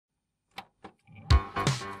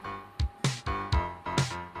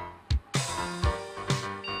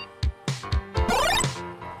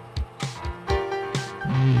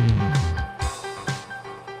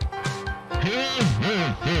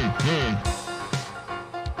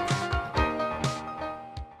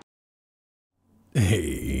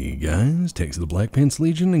guys, Tex of the Black Pants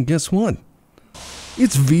Legion, and guess what?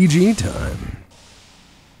 It's VG time.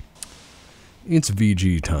 It's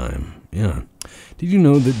VG time, yeah. Did you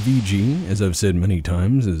know that VG, as I've said many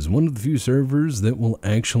times, is one of the few servers that will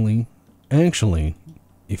actually,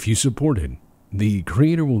 if you support it, the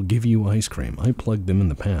creator will give you ice cream. I plugged them in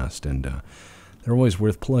the past, and they're always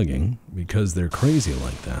worth plugging because they're crazy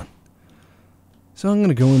like that. So I'm going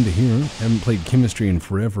to go into here. I haven't played chemistry in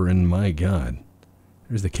forever, and my god.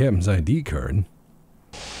 There's the captain's ID card.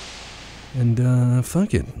 And,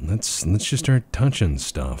 fuck it. Let's just start touching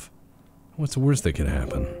stuff. What's the worst that could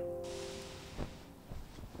happen?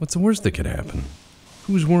 What's the worst that could happen?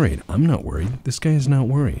 Who's worried? I'm not worried. This guy is not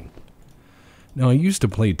worried. Now, I used to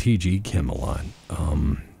play TG Chem a lot.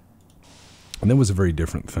 And that was a very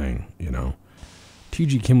different thing, you know.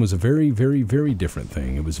 TG Chem was a very, very, very different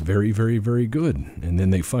thing. It was very, very, very good. And then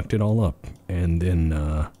they fucked it all up. And then,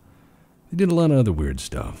 they did a lot of other weird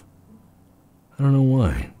stuff. I don't know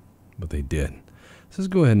why, but they did. So let's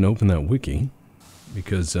go ahead and open that wiki.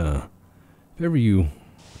 Because, if ever you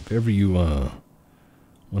want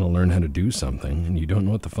to learn how to do something and you don't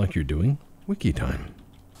know what the fuck you're doing, wiki time.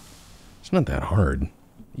 It's not that hard.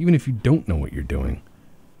 Even if you don't know what you're doing.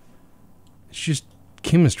 It's just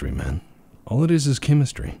chemistry, man. All it is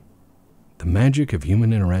chemistry. The magic of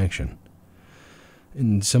human interaction.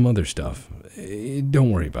 And some other stuff.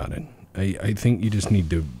 Don't worry about it. I think you just need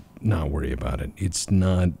to not worry about it. It's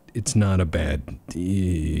not a bad...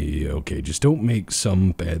 Okay, just don't make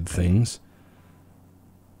some bad things.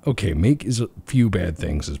 Okay, make as few bad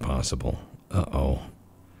things as possible. Uh-oh.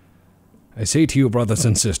 I say to you, brothers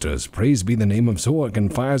and sisters, praise be the name of Zork,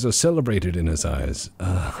 and fires are celebrated in his eyes.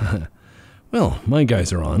 Well, my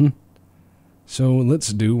guys are on. So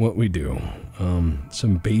let's do what we do.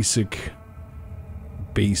 Some basic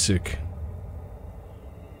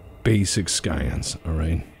science,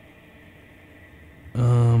 alright?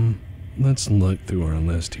 Let's look through our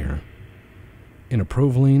list here.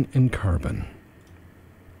 Innoprovolene and carbon.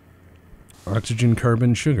 Oxygen,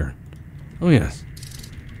 carbon, sugar. Oh yes.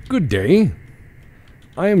 Good day.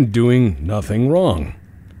 I am doing nothing wrong.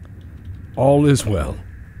 All is well.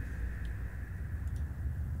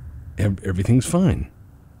 Everything's fine.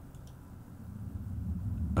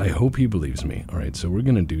 I hope he believes me. Alright, so we're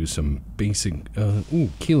gonna do some basic,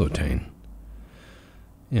 kilotane.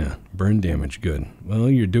 Yeah, burn damage, good. Well,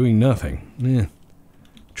 you're doing nothing. Eh.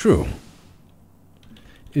 True.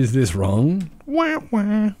 Is this wrong? Wah,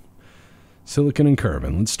 wah. Silicon and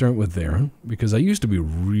carbon. Let's start with there, because I used to be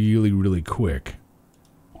really, really quick.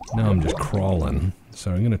 Now I'm just crawling.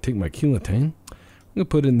 So I'm gonna take my kilotane. I'm gonna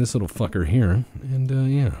put it in this little fucker here, and,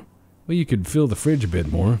 yeah. Well, you could fill the fridge a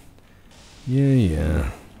bit more. Yeah.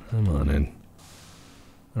 I'm on it.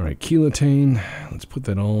 Alright, kilotane. Let's put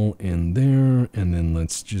that all in there. And then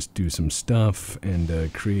let's just do some stuff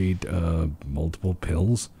and create multiple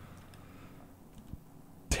pills.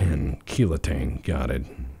 10. Kilotane. Got it.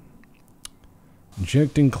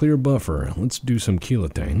 Injecting clear buffer. Let's do some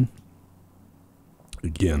kilotane.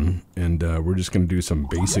 Again. And we're just going to do some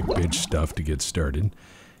basic bitch stuff to get started.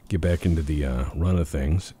 Get back into the run of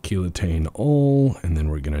things. Kilotane all, and then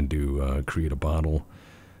we're gonna do create a bottle.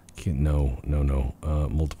 No.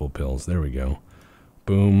 Multiple pills. There we go.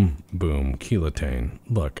 Boom, boom. Kilotane.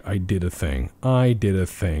 Look, I did a thing,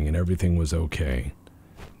 and everything was okay.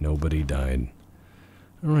 Nobody died.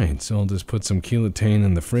 All right, so I'll just put some kilotane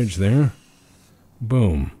in the fridge there.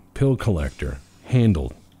 Boom. Pill collector.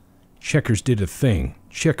 Handled. Checkers did a thing.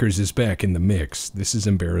 Checkers is back in the mix. This is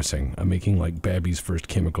embarrassing. I'm making like Babby's first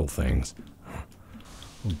chemical things.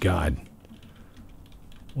 Oh God.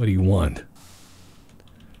 What do you want?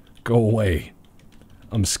 Go away.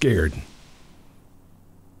 I'm scared.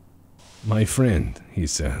 My friend, he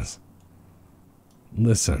says.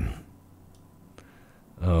 Listen.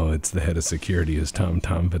 Oh, it's the head of security, is Tom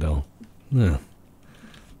Vidal. Yeah.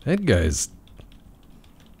 That guy's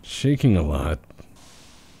shaking a lot.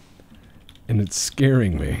 And it's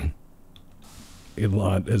scaring me a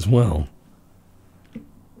lot as well.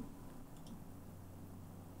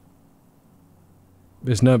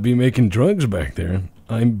 Best not be making drugs back there.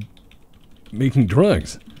 I'm making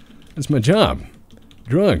drugs. That's my job.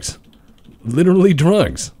 Drugs. Literally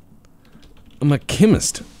drugs. I'm a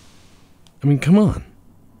chemist. I mean, come on.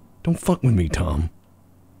 Don't fuck with me, Tom.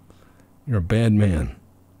 You're a bad man.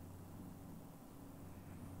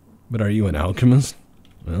 But are you an alchemist?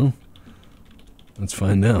 Well... let's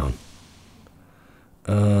find out.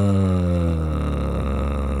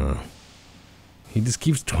 He just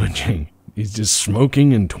keeps twitching. He's just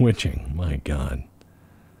smoking and twitching. My God.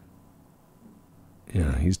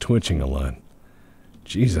 Yeah, he's twitching a lot.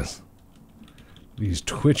 Jesus. These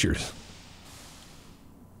twitchers.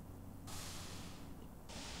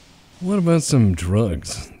 What about some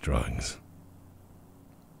drugs? Drugs.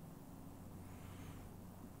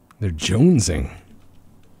 They're jonesing.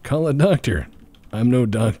 Call a doctor. I'm no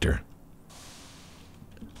doctor.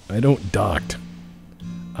 I don't doct.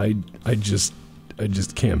 I just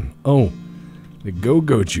Kim. Oh, the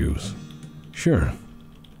go-go juice. Sure.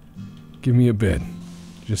 Give me a bit.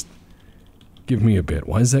 Just give me a bit.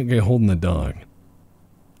 Why is that guy holding the dog?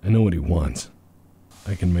 I know what he wants.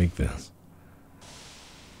 I can make this.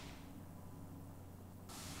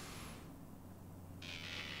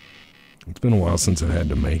 It's been a while since I've had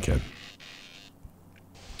to make it.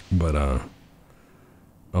 But,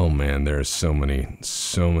 oh man, there are so many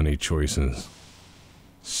choices.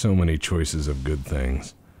 So many choices of good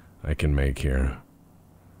things I can make here.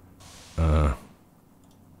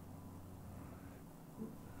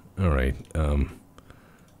 Alright,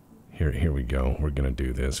 here we go. We're gonna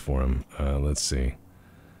do this for him. Let's see.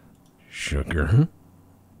 Sugar.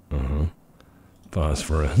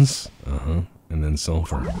 Phosphorus. And then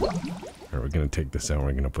sulfur. Alright, we're gonna take this out.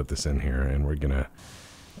 We're gonna put this in here, and we're gonna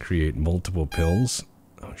create multiple pills.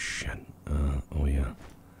 Oh shit. Oh yeah.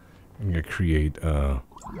 I'm gonna create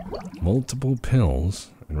multiple pills,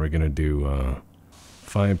 and we're gonna do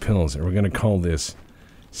 5 pills, and we're gonna call this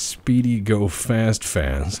Speedy Go Fast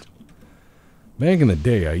Fast. Back in the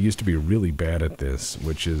day, I used to be really bad at this,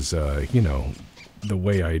 which is, you know, the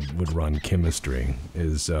way I would run chemistry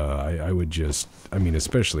is, I would just, I mean,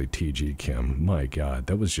 especially TG Chem, my god,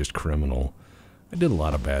 that was just criminal. I did a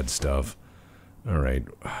lot of bad stuff. Alright,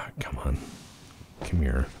 come on. Come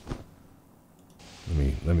here.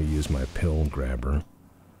 Let me use my pill grabber.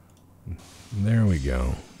 There we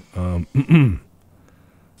go.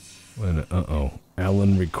 Uh-oh.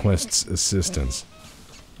 Alan requests assistance.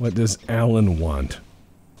 What does Alan want?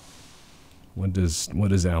 What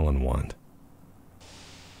does Alan want?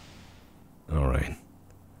 Alright.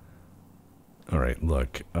 Alright,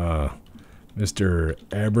 look. Mr.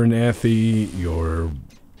 Abernathy, your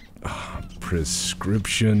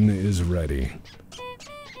prescription is ready.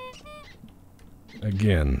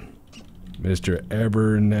 Again, Mr.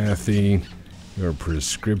 Abernathy, your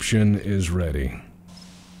prescription is ready.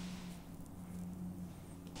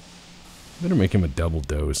 Better make him a double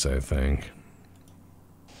dose, I think.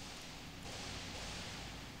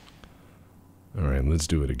 Alright, let's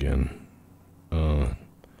do it again.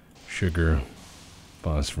 Sugar,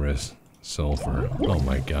 phosphorus, sulfur. Oh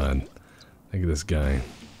my god. Look at this guy.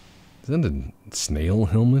 Is that a snail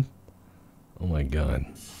helmet? Oh my god.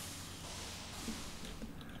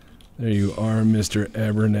 There you are, Mr.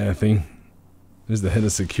 Abernathy. There's the head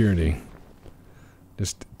of security.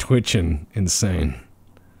 Just twitching insane.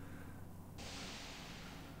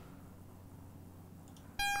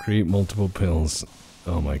 Create multiple pills.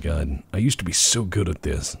 Oh my god. I used to be so good at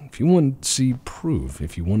this. If you want to see proof,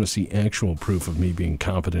 if you want to see actual proof of me being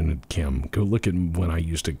competent at chem, go look at when I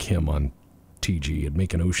used to chem on TG. It'd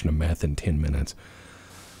make an ocean of meth in 10 minutes.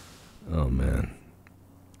 Oh man.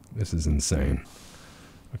 This is insane.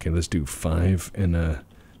 Okay, let's do 5 and a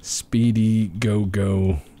Speedy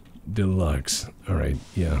Go-Go Deluxe. Alright,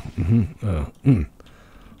 yeah.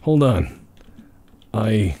 Hold on.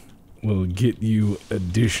 I will get you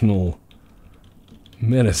additional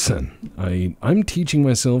medicine. I'm teaching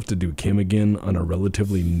myself to do chem again on a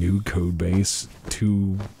relatively new code base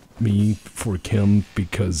to me for chem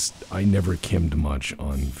because I never chemmed much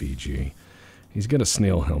on VG. He's got a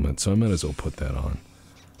snail helmet, so I might as well put that on.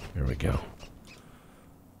 There we go.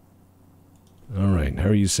 Alright, how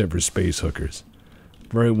are you set for space hookers?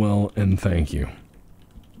 Very well, and thank you.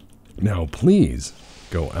 Now, please,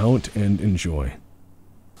 go out and enjoy.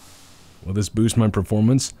 Will this boost my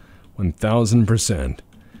performance? 1000%.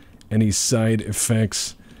 Any side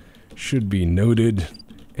effects should be noted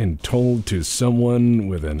and told to someone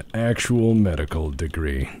with an actual medical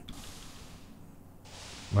degree.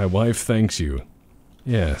 My wife thanks you.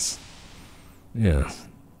 Yes. Yes.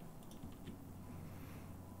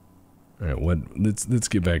 Alright, let's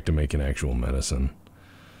get back to making actual medicine.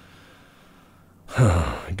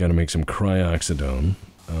 I gotta make some cryoxidone.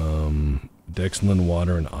 Dexlin,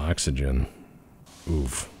 water, and oxygen.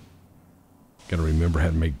 Oof. Gotta remember how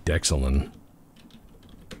to make Dexlin.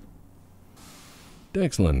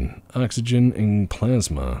 Dexlin, oxygen, and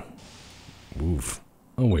plasma. Oof.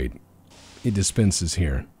 Oh wait, it dispenses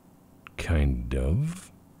here. Kind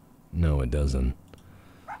of? No, it doesn't.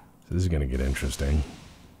 So this is gonna get interesting.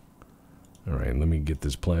 Alright, let me get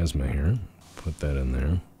this plasma here. Put that in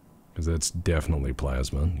there. Because that's definitely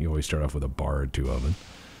plasma. You always start off with a bar or two of it.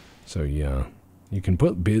 So yeah, you can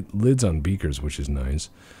put lids on beakers, which is nice.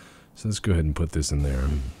 So let's go ahead and put this in there.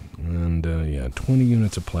 And, yeah, 20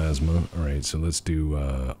 units of plasma. All right, so let's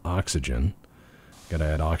do oxygen. Gotta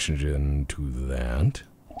add oxygen to that.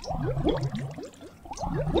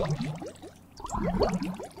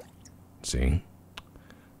 See?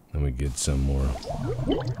 Then we get some more.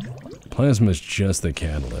 Plasma is just the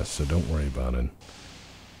catalyst, so don't worry about it.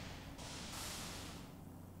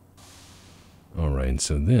 Alright,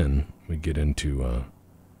 so then we get into,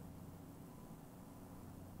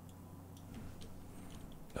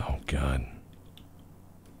 oh, God.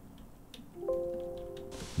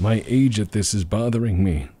 My age at this is bothering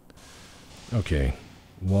me. Okay,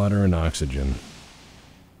 water and oxygen.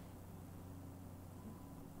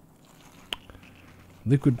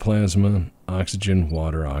 Liquid plasma, oxygen,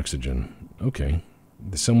 water, oxygen. Okay,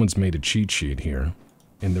 someone's made a cheat sheet here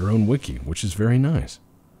in their own wiki, which is very nice.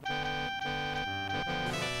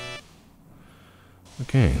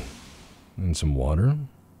 Okay, and some water.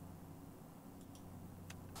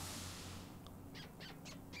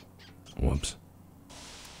 Whoops.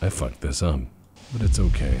 I fucked this up, but it's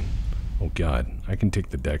okay. Oh God, I can take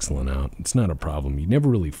the Dexlin out. It's not a problem. You never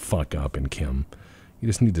really fuck up in chem. You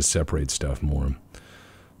just need to separate stuff more.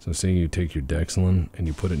 So say you take your Dexlin and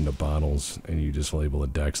you put it into bottles and you just label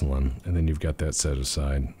it Dexlin, and then you've got that set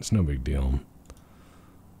aside. It's no big deal.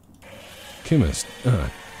 Chemist.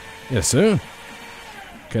 Yes, sir?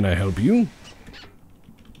 Can I help you?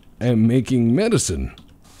 I'm making medicine.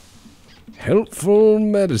 Helpful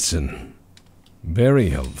medicine. Very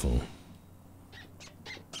helpful.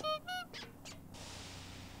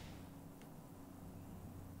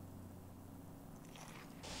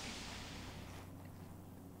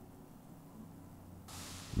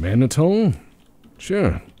 Mannitol?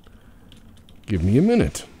 Sure. Give me a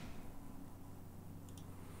minute.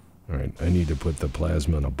 Alright, I need to put the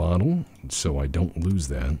plasma in a bottle so I don't lose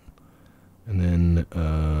that. And then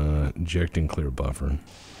inject and clear buffer.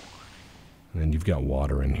 And then you've got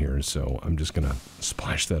water in here, so I'm just going to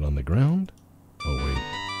splash that on the ground. Oh,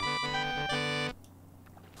 wait.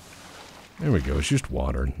 There we go. It's just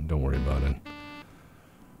water. Don't worry about it.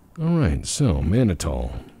 Alright, so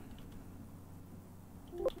mannitol.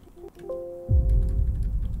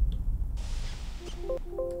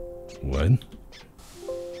 What?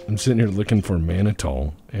 I'm sitting here looking for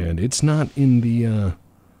mannitol, and it's not in the,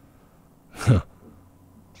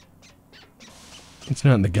 it's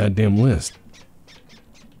not in the goddamn list.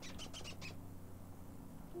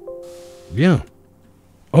 Yeah.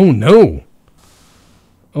 Oh, no!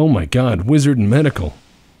 Oh, my God. Wizard and medical.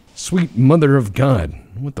 Sweet mother of God.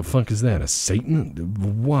 What the fuck is that? A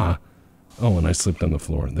Satan? Wah. Oh, and I slipped on the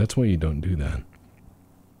floor. That's why you don't do that.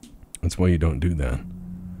 That's why you don't do that.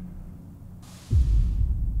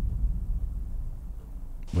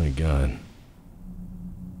 My God.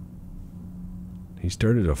 He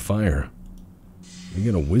started a fire. We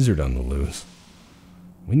got a wizard on the loose.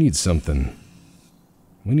 We need something.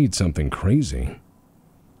 We need something crazy.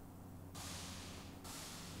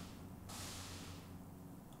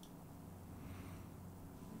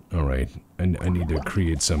 Alright, I need to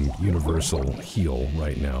create some universal heal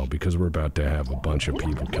right now because we're about to have a bunch of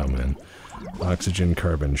people come in. Oxygen,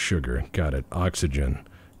 carbon, sugar. Got it. Oxygen,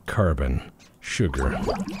 carbon, sugar.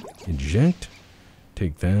 Inject.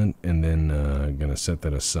 Take that, and then I'm going to set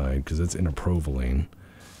that aside because it's inoprovaline.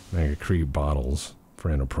 I can create bottles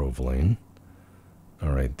for inoprovaline.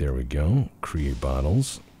 Alright, there we go. Create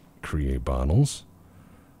bottles. Create bottles.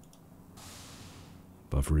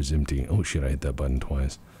 Buffer is empty. Oh shit, I hit that button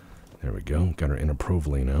twice. There we go. Got our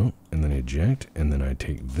inoprovaline out, and then eject, and then I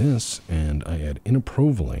take this, and I add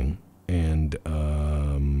inoprovaline, and,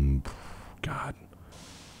 God.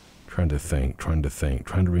 Trying to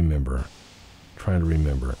remember.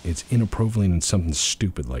 It's inoprovaline and something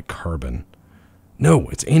stupid like carbon. No,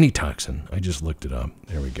 it's antitoxin. I just looked it up.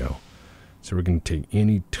 There we go. So we're going to take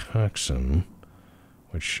antitoxin,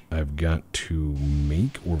 which I've got to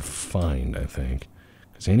make or find, I think.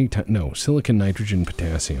 Because no, silicon, nitrogen,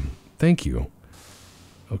 potassium. Thank you.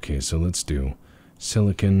 Okay, so let's do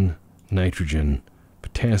silicon, nitrogen,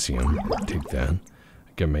 potassium. Take that.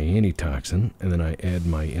 I get my antitoxin, and then I add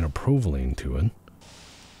my inoprovaline to it.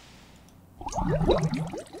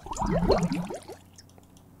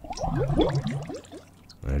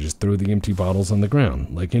 I just throw the empty bottles on the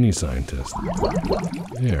ground, like any scientist.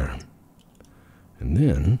 There. And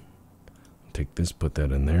then, take this, put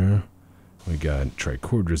that in there. We got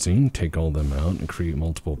tricordrazine, take all them out and create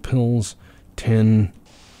multiple pills. 10.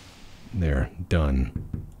 There,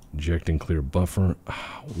 done. Inject and clear buffer.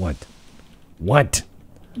 What? What?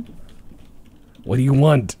 What do you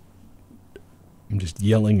want? I'm just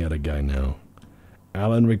yelling at a guy now.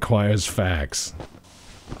 Alan requires facts.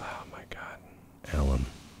 Oh, Alan.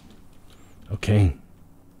 Okay.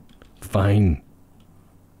 Fine.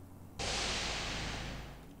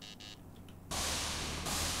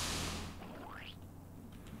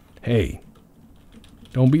 Hey.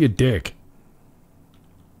 Don't be a dick.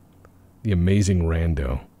 The amazing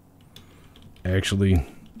rando. Actually,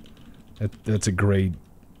 that's a great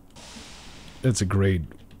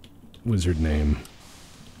wizard name.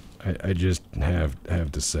 I just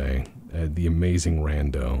have to say, the amazing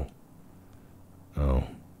rando. Oh.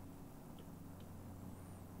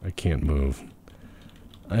 I can't move.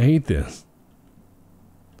 I hate this.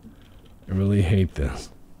 I really hate this.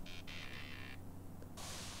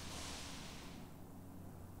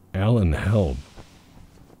 Alan help.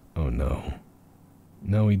 Oh no.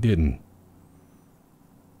 No, he didn't.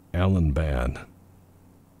 Alan bad.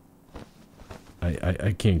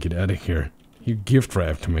 I can't get out of here. You gift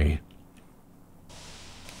wrapped me.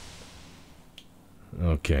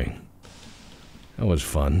 Okay. That was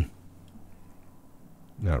fun.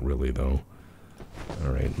 Not really though.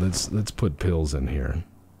 Alright, let's put pills in here.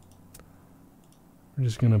 We're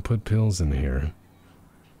just gonna put pills in here.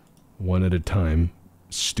 One at a time.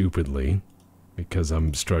 Stupidly. Because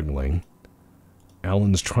I'm struggling.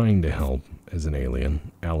 Alan's trying to help as an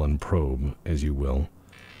alien. Alan probe, as you will.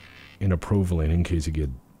 In a provolane in case you get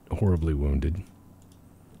horribly wounded.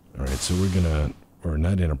 Alright, so we're gonna... Or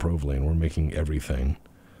not in a provolane, we're making everything.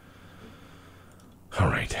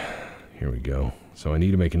 Alright, here we go. So I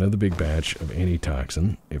need to make another big batch of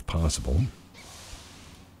antitoxin, if possible.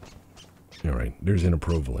 Alright, there's in a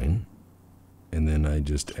provolane. And then I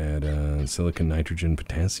just add silicon, nitrogen,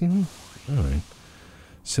 potassium? Alright.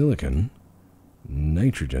 Silicon,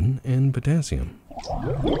 nitrogen, and potassium.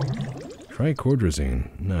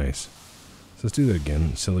 Tricordrazine. Nice. So let's do that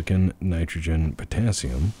again. Silicon, nitrogen,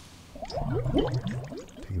 potassium.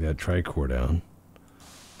 Take that tricord out.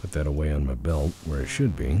 Put that away on my belt, where it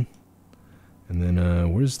should be. And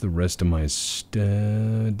then, where's the rest of my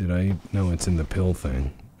did I... No, it's in the pill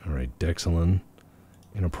thing. Alright, Dexalin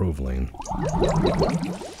in a provolane.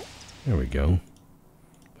 There we go.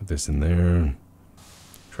 Put this in there.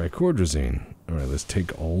 Tricordrazine. Alright, let's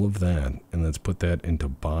take all of that, and let's put that into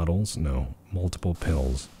bottles. No, multiple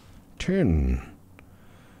pills. 10.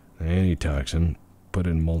 Antitoxin. Put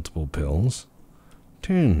in multiple pills.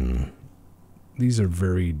 10. These are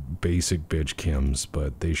very basic bitch chems,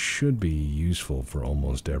 but they should be useful for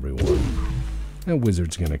almost everyone. That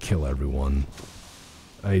wizard's gonna kill everyone.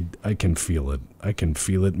 I can feel it. I can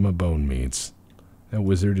feel it in my bone meats. That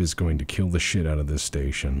wizard is going to kill the shit out of this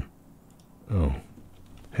station. Oh.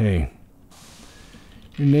 Hey.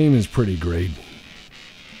 Your name is pretty great.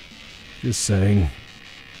 Just saying.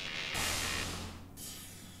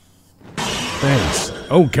 Thanks.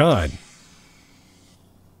 Oh, God.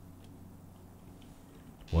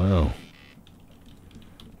 Wow.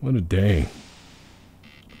 What a day.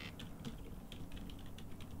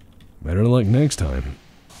 Better luck next time.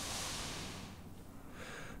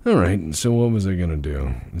 Alright, so what was I gonna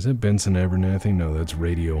do? Is that Benson Abernathy? No, that's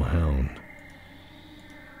Radio Hound.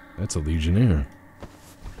 That's a Legionnaire.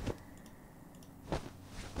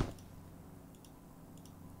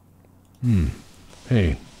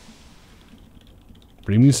 Hey.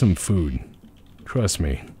 Bring me some food. Trust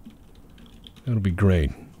me. That'll be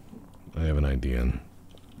great. I have an idea.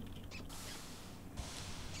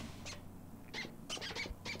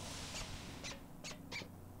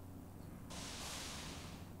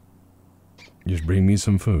 Just bring me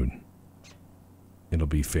some food. It'll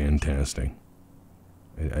be fantastic.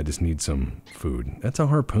 I just need some food. That's a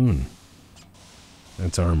harpoon.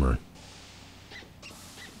 That's armor.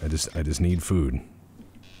 I just need food.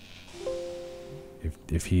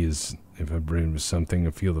 If I bring something,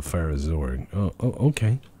 I feel the fire of Zorg. Oh,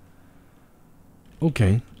 okay.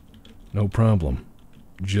 Okay. No problem.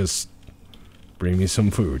 Just bring me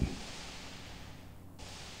some food.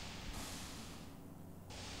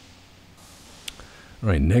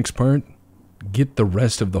 Alright, next part. Get the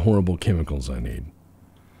rest of the horrible chemicals I need.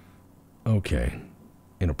 Okay.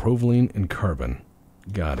 Inoprovolene and carbon.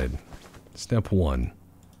 Got it. Step 1.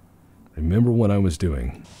 Remember what I was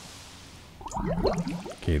doing.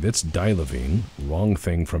 Okay, that's dilivine. Wrong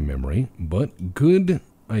thing from memory, but good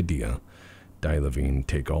idea. Dilivine,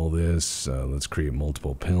 take all this. Let's create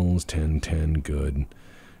multiple pills. 10, 10, good.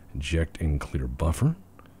 Inject and clear buffer.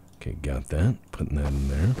 Okay, got that. Putting that in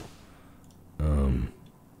there.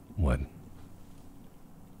 What?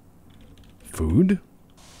 Food?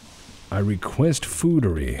 I request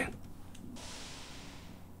foodery.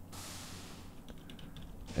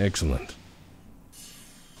 Excellent.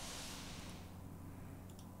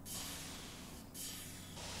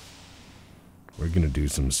 We're gonna do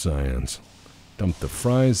some science. Dump the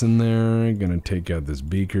fries in there. Gonna take out this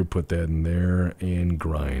beaker, put that in there, and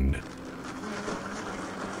grind.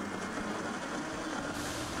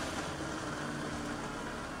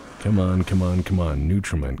 Come on, come on, come on.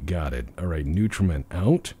 Nutriment. Got it. Alright, nutriment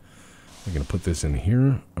out. I'm gonna put this in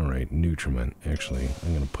here. Alright, nutriment. Actually,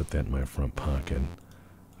 I'm gonna put that in my front pocket.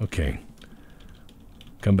 Okay.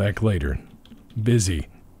 Come back later. Busy.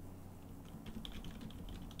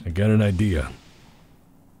 I got an idea.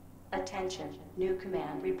 Attention. New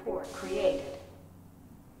command report created.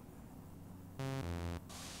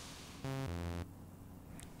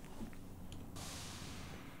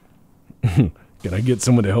 Can I get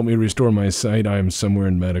someone to help me restore my sight? I am somewhere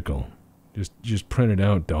in medical. Just print it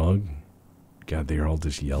out, dog. God, they're all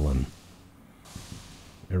just yelling.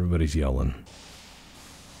 Everybody's yelling.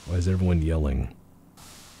 Why is everyone yelling?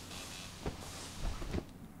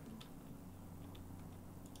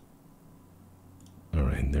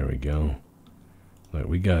 Alright, there we go. Right,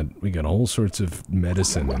 we got all sorts of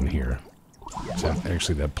medicine in here. Except,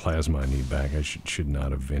 actually, that plasma I need back. I should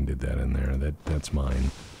not have vented that in there. That's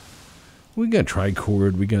mine. We got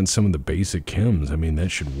tricord. We got some of the basic chems. I mean, that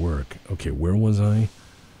should work. Okay, where was I?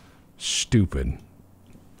 Stupid.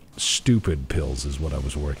 Stupid pills is what I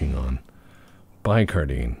was working on.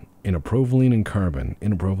 Bicardine. Inopropylene and carbon.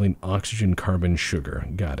 Inopropylene, oxygen, carbon, sugar.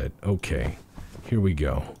 Got it. Okay. Here we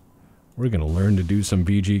go. We're going to learn to do some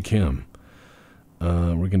VG chem.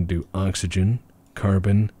 We're going to do oxygen,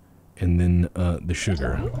 carbon, and then the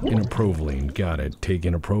sugar. Inopropylene. Got it. Take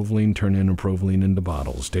inopropylene, turn inopropylene into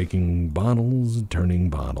bottles. Taking bottles,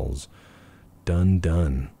 turning bottles. Done,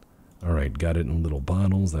 done. Alright, got it in little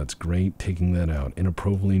bottles. That's great. Taking that out.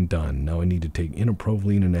 Inopropylene, done. Now I need to take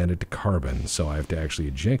inopropylene and add it to carbon. So I have to actually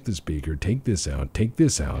eject this beaker, take this out, take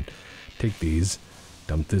these,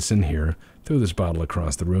 dump this in here, throw this bottle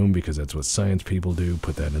across the room because that's what science people do.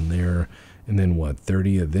 Put that in there. And then what?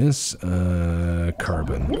 30 of this?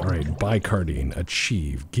 Carbon. Alright, bicardine.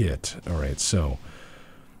 Achieve. Get. Alright, so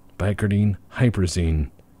bicardine, hyperzine,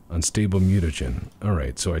 unstable mutagen.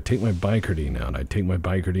 Alright, so I take my bicardine out. I take my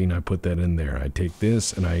bicardine, I put that in there. I take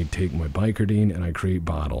this, and I take my bicardine, and I create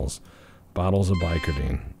bottles. Bottles of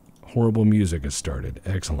bicardine. Horrible music has started.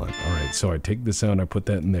 Excellent. Alright, so I take this out, I put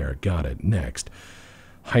that in there. Got it. Next.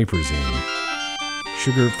 Hyperzine.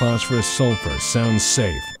 Sugar, phosphorus, sulfur. Sounds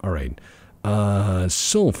safe. Alright.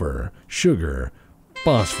 Sulfur, sugar,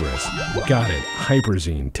 phosphorus. Got it.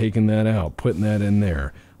 Hyperzine. Taking that out, putting that in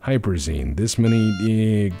there. Hyperzine. This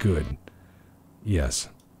many, good. Yes.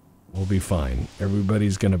 We'll be fine.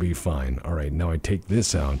 Everybody's gonna be fine. Alright, now I take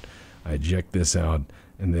this out. I eject this out.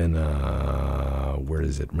 And then, where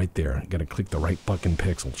is it? Right there. Gotta click the right fucking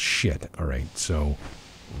pixel. Shit. Alright, so,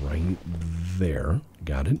 right there.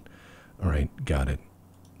 Got it. Alright, got it.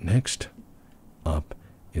 Next up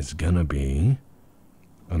is gonna be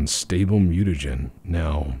unstable mutagen.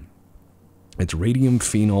 Now, it's radium,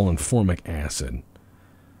 phenol, and formic acid.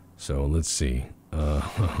 So let's see.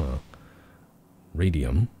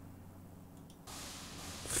 Radium,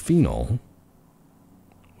 phenol.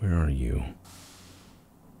 Where are you?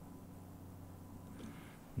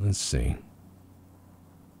 Let's see.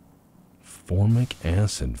 Formic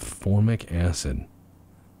acid. Formic acid.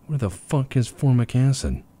 Where the fuck is formic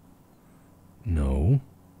acid? No.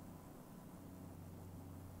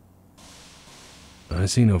 I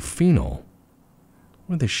see no phenol.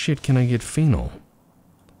 Where the shit can I get phenol?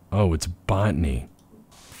 Oh, it's botany.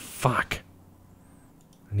 Fuck.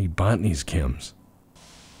 I need botany's chems.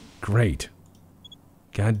 Great.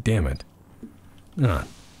 God damn it. Ah.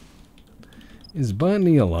 Is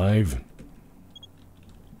botany alive?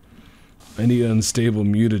 I need unstable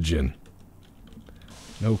mutagen.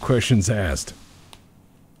 No questions asked.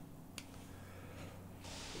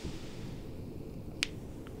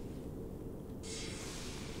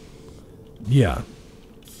 Yeah.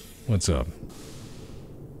 What's up?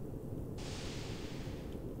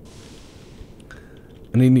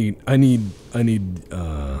 I need,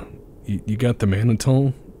 you got the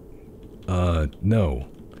mannitol? No.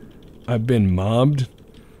 I've been mobbed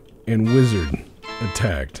and wizard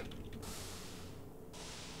attacked.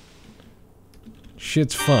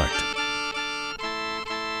 Shit's fucked.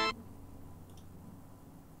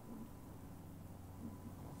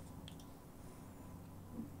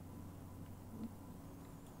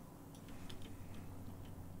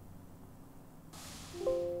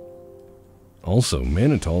 Also,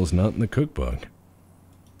 mannitol is not in the cookbook.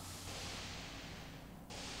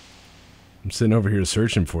 I'm sitting over here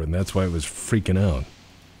searching for it, and that's why it was freaking out.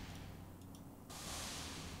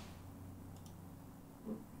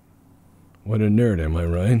 What a nerd, am I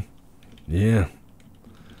right? Yeah.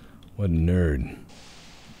 What a nerd.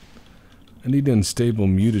 I need unstable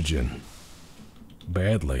mutagen.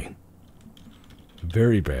 Badly.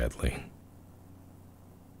 Very badly.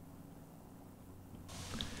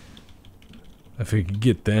 If we could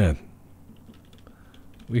get that,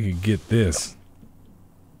 we could get this,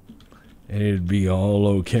 and it'd be all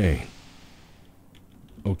okay.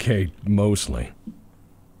 Okay, mostly.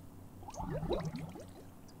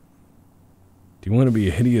 Do you want to be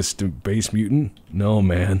a hideous base mutant? No,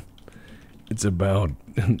 man. It's about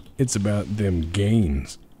them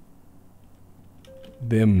gains.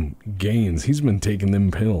 Them gains. He's been taking them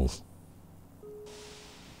pills.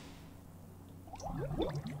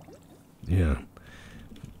 Yeah.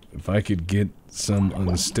 If I could get some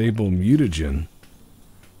unstable mutagen,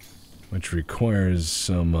 which requires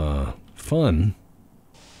some fun,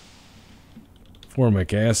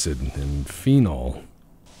 formic acid and phenol,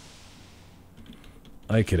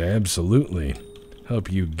 I could absolutely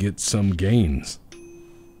help you get some gains.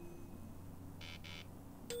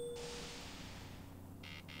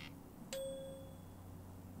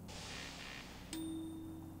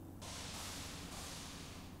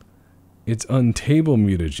 It's untable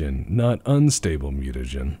mutagen, not unstable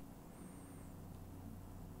mutagen.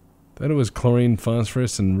 Thought it was chlorine,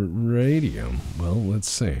 phosphorus, and radium. Well, let's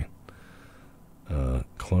see.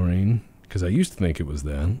 Chlorine, because I used to think it was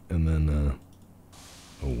that, and then,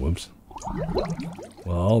 oh, whoops.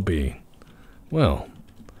 Well,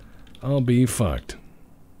 I'll be fucked.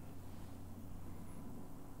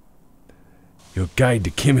 Your guide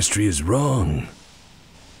to chemistry is wrong.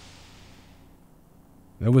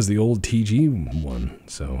 That was the old TG one,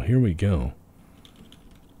 so here we go.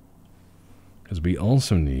 Because we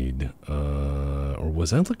also need, or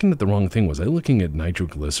was I looking at the wrong thing? Was I looking at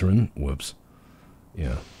nitroglycerin? Whoops.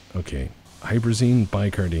 Yeah, okay. Hybrazine,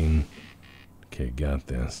 bicardine. Okay, got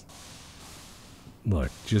this.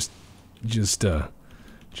 Look, just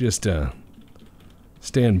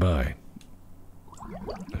stand by.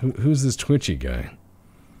 Who's this twitchy guy?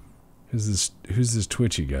 Who's this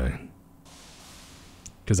twitchy guy?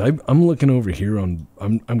 Because I'm looking over here on,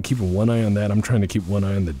 I'm keeping one eye on that. I'm trying to keep one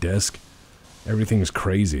eye on the desk. Everything's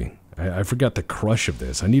crazy. I forgot the crush of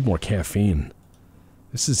this. I need more caffeine.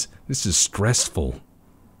 This is stressful.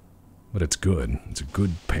 But it's good. It's a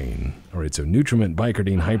good pain. Alright, so nutriment,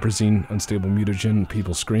 bicardine, hyperzine, unstable mutagen,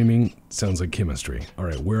 people screaming. Sounds like chemistry.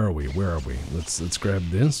 Alright, where are we? Let's grab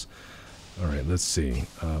this. Alright, let's see.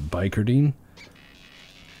 Bicardine.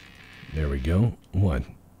 There we go. What?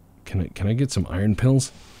 Can I get some iron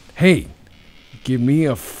pills? Hey! Give me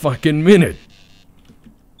a fucking minute!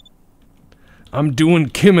 I'm doing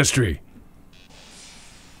chemistry!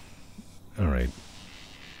 Alright.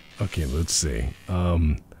 Okay, let's see.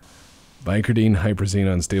 Bicardine,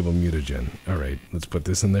 hyperzine, unstable mutagen. Alright, let's put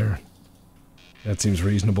this in there. That seems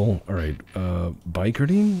reasonable. Alright,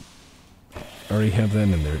 bicardine? Already have that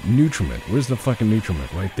in there. Nutriment. Where's the fucking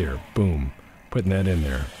nutriment? Right there. Boom. Putting that in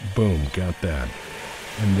there. Boom. Got that.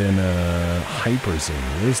 And then,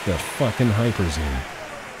 hyperzine. Where's the fucking hyperzine?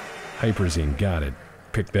 Hyperzine. Got it.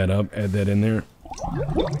 Pick that up. Add that in there.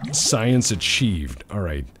 Science achieved.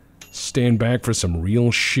 Alright. Stand back for some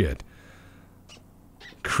real shit.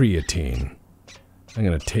 Creatine. I'm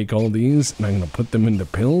going to take all these and I'm going to put them into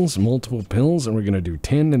pills, multiple pills, and we're going to do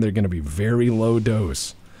 10 and they're going to be very low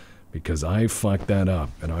dose. Because I fucked that up,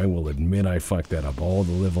 and I will admit I fucked that up all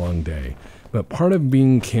the livelong day. But part of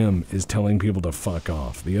being Kim is telling people to fuck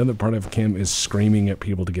off. The other part of Kim is screaming at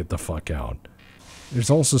people to get the fuck out. There's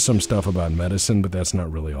also some stuff about medicine, but that's not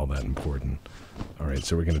really all that important. Alright,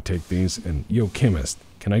 so we're going to take these and... Yo, chemist,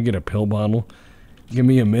 can I get a pill bottle? Give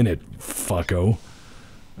me a minute, fucko.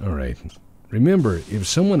 Alright. Remember, if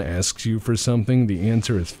someone asks you for something, the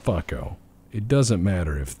answer is fucko. It doesn't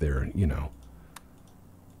matter if they're, you know,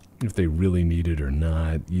 if they really need it or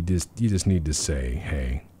not. You just need to say,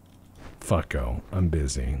 hey, fucko, I'm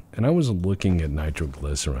busy. And I was looking at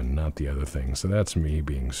nitroglycerin, not the other thing, so that's me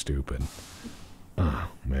being stupid. Oh,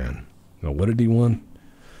 man. Now, what did he want?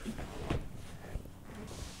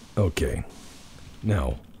 Okay.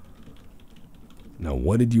 Now,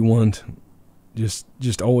 what did you want? Just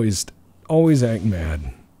always act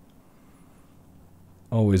mad.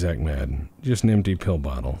 Always act mad. Just an empty pill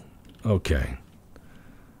bottle. Okay.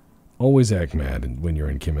 Always act mad when you're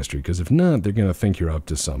in chemistry, because if not, they're going to think you're up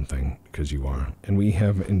to something, because you are. And we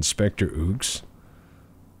have Inspector Ooks.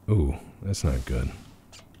 Ooh, that's not good.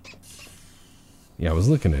 Yeah, I was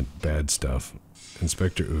looking at bad stuff.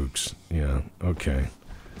 Inspector Ooks. Yeah, okay.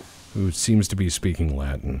 Who seems to be speaking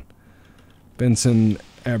Latin. Benson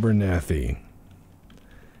Abernathy.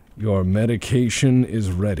 Your medication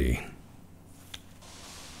is ready.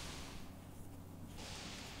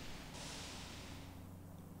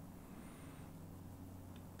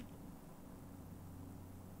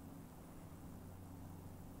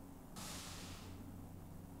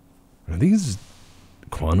 these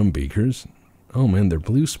quantum beakers? Oh man, they're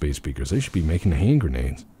blue space beakers. They should be making hand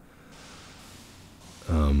grenades.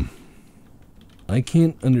 I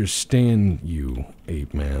can't understand you,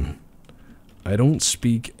 ape man. I don't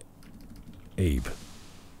speak ape.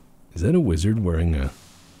 Is that a wizard wearing a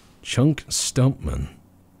chunk stumpman?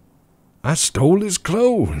 I stole his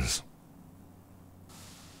clothes.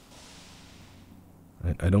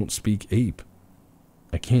 I don't speak ape.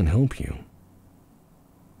 I can't help you.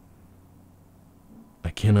 I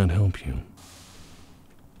cannot help you.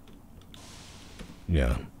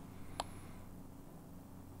 Yeah.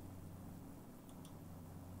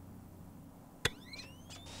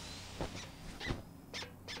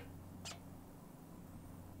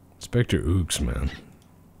 Inspector Ooks, man.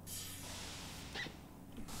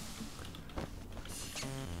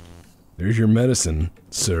 There's your medicine,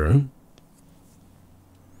 sir.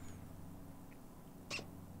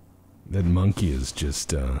 That monkey is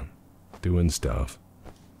just, doing stuff.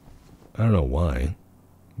 I don't know why,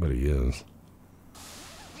 but he is.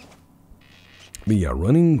 But yeah,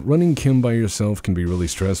 running Kim by yourself can be really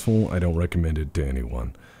stressful. I don't recommend it to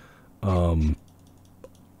anyone.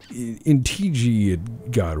 In TG,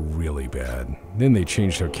 it got really bad. Then they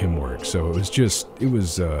changed how Kim works, so it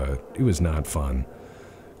was not fun.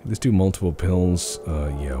 Let's do multiple pills.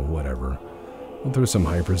 Yeah, whatever. We'll throw some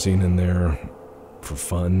hyperzine in there for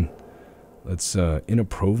fun. Let's,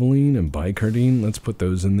 inaprovaline and bicardine, let's put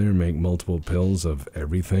those in there, make multiple pills of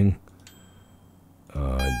everything.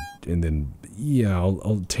 And then, yeah,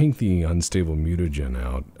 I'll take the unstable mutagen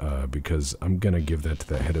out, because I'm gonna give that to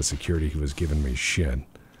the head of security who was giving me shit.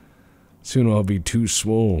 Soon I'll be too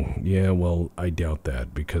swole. Yeah, well, I doubt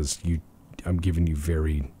that, because I'm giving you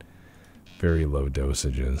very, very low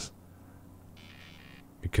dosages.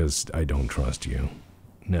 Because I don't trust you.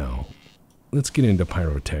 Now, let's get into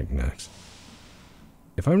pyrotechnics.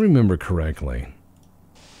 If I remember correctly,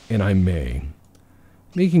 and I may,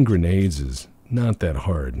 making grenades is not that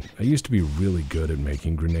hard. I used to be really good at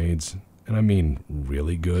making grenades, and I mean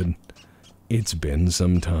really good. It's been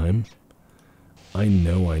some time. I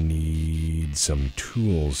know I need some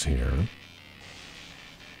tools here.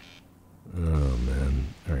 Oh man.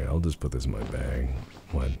 Alright, I'll just put this in my bag.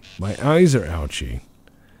 What? My eyes are ouchy.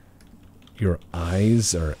 Your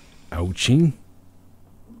eyes are ouchy?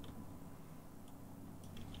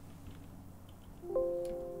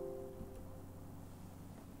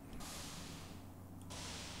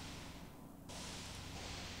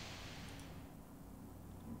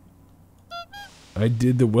 I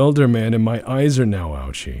did the welder man and my eyes are now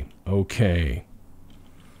ouchy. Okay.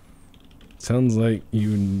 Sounds like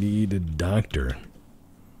you need a doctor.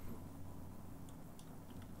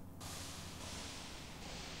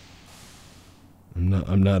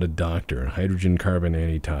 I'm not a doctor. Hydrogen carbon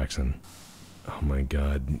antitoxin. Oh my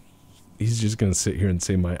god. He's just gonna sit here and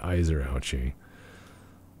say my eyes are ouchy.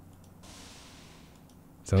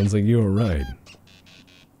 Sounds like you were right.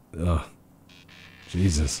 Ugh.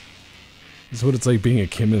 Jesus. This is what it's like being a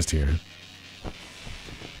chemist here.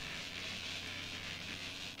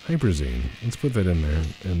 Hyperzine. Let's put that in there.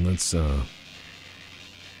 And let's,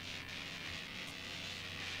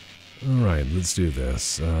 Alright, let's do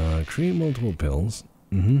this. Create multiple pills.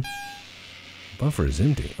 Buffer is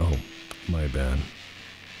empty. Oh, my bad.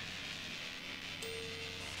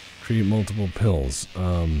 Create multiple pills.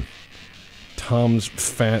 Tom's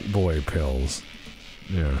Fat Boy pills.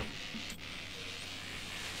 Yeah.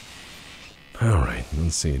 Alright,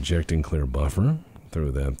 let's see. Eject and clear buffer.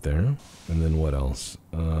 Throw that there. And then what else?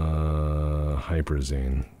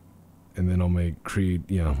 Hyperzine. And then I'll create,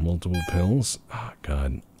 yeah, multiple pills. Ah,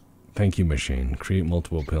 God. Thank you, machine. Create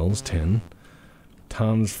multiple pills. 10.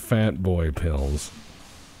 Tom's Fat Boy pills.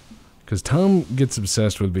 Because Tom gets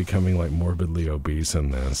obsessed with becoming, like, morbidly obese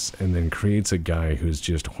in this. And then creates a guy who's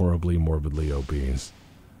just horribly morbidly obese.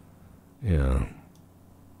 Yeah.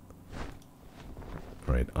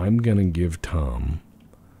 Alright, I'm gonna give Tom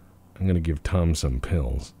some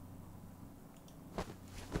pills.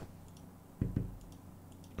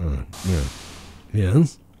 Yeah.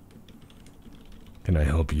 Yes? Can I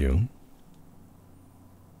help you?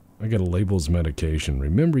 I got a labels medication.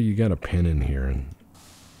 Remember, you got a pen in here.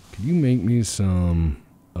 Could you make me some,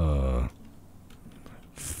 yeah.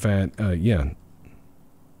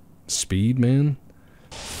 Speed, man?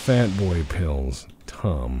 Fat Boy pills.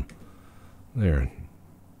 Tom. There.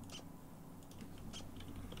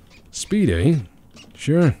 Speed, eh?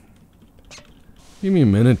 Sure. Give me a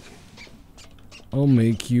minute. I'll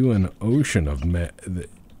make you an ocean of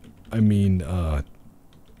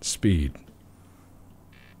speed.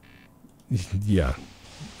 Yeah.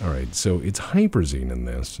 Alright, so it's hyperzine in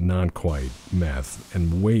this, not quite meth,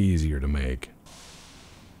 and way easier to make.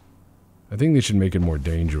 I think they should make it more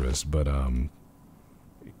dangerous, but,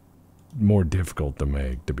 more difficult to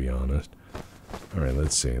make, to be honest. Alright,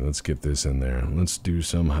 let's see. Let's get this in there. Let's do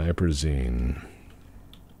some hyperzine.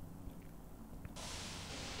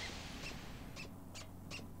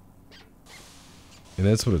 And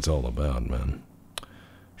that's what it's all about, man.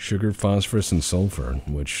 Sugar, phosphorus, and sulfur,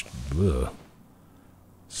 which, ugh.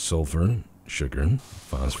 Sulfur, sugar,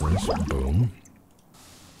 phosphorus, boom.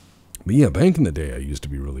 But yeah, back in the day, I used to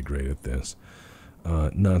be really great at this.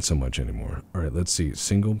 Not so much anymore. Alright, let's see.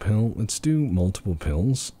 Single pill. Let's do multiple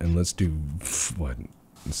pills. And let's do, what?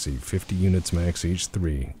 Let's see. 50 units max each.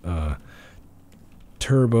 3.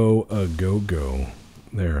 Turbo a go-go.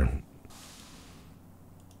 There.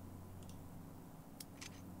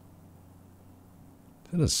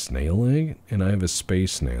 Is that a snail egg? And I have a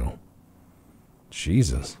space snail.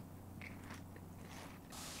 Jesus.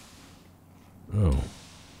 Oh.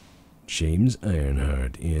 James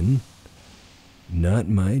Ironheart in Not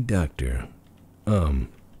My Doctor.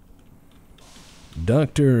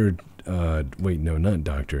 Doctor, wait, no, not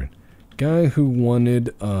doctor. Guy who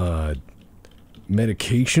wanted,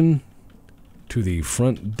 medication to the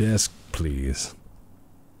front desk, please.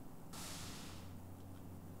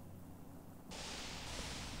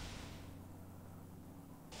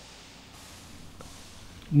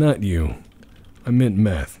 Not you. I meant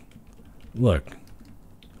meth. Look.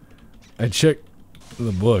 I checked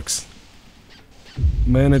the books.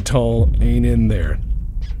 Mannitol ain't in there.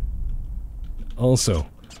 Also,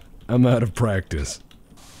 I'm out of practice.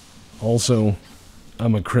 Also,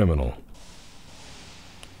 I'm a criminal.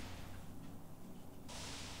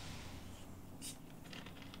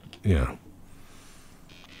 Yeah.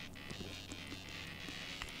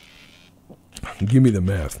 Give me the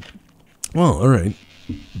meth. Well, alright.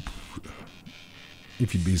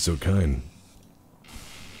 If you'd be so kind.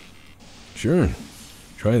 Sure.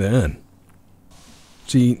 Try that.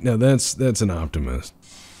 See, now that's an optimist.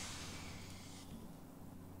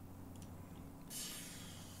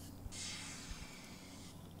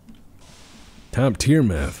 Top tier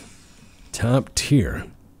meth. Top tier.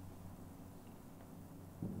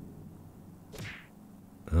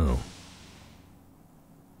 Oh.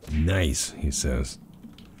 Nice, he says.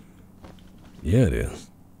 Yeah, it is.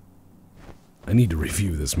 I need to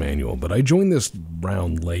review this manual, but I joined this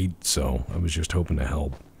round late, so I was just hoping to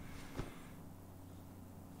help.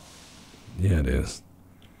 Yeah, it is.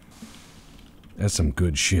 That's some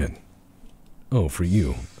good shit. Oh, for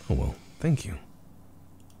you. Oh, well, thank you.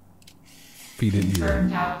 Feed it in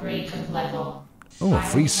your... Outbreak of level. Oh, a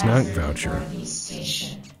free snack voucher.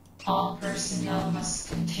 Station. All personnel must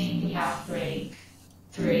contain the outbreak.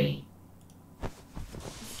 3.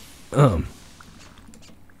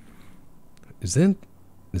 Is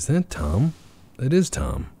that Tom? That is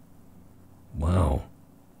Tom. Wow.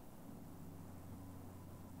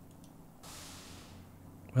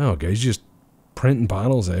 Wow, guys just printing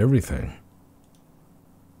bottles of everything.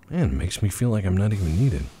 Man, it makes me feel like I'm not even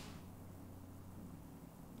needed.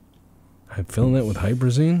 I'm filling that with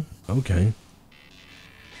hyperzine? Okay.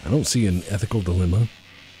 I don't see an ethical dilemma.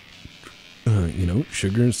 You know,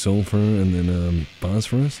 sugar, sulfur, and then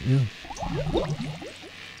phosphorus? Yeah.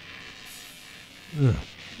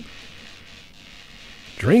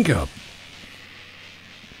 Drink up.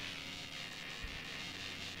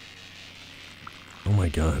 Oh my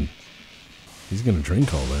god. He's gonna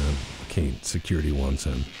drink all that. Okay, security wants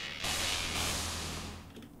him.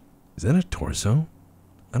 Is that a torso?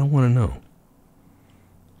 I don't want to know.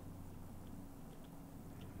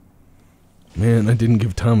 Man, I didn't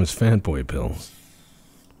give Tom his fat boy pills.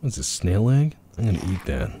 What's this, snail egg? I'm gonna eat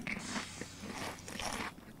that.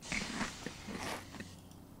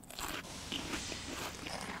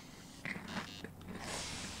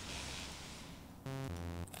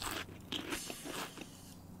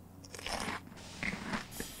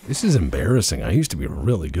 This is embarrassing. I used to be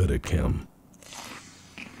really good at chem.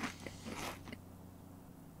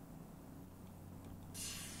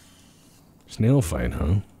 Snail fight,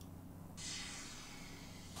 huh?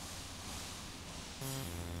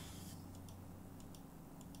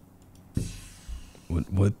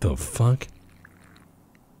 What the fuck?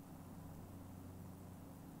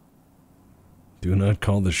 Do not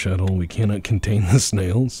call the shuttle. We cannot contain the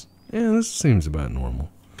snails. Yeah, this seems about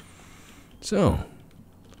normal. So,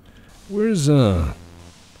 where's Tom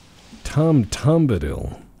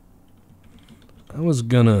Tombadil? I was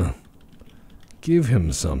gonna give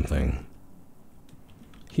him something.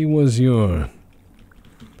 He was your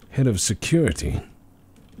head of security,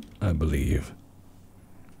 I believe.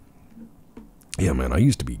 Yeah, man, I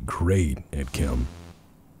used to be great at chem.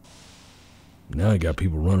 Now I got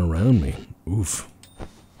people running around me. Oof.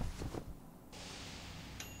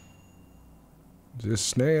 The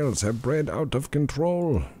snails have bred out of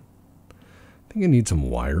control. I think I need some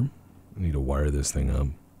wire. I need to wire this thing up.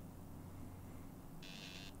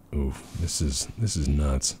 Oof, this is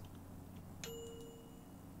nuts.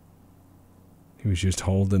 He was just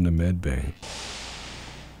hauled into med bay.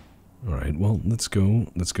 Alright, well, let's go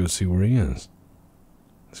see where he is.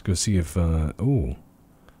 Let's go see if, oh,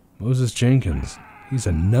 Moses Jenkins. He's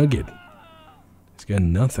a nugget. He's got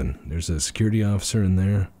nothing. There's a security officer in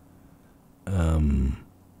there. I'm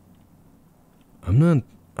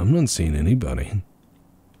not seeing anybody.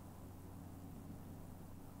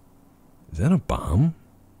 Is that a bomb?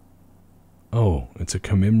 Oh, it's a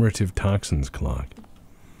commemorative toxins clock.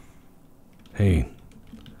 Hey,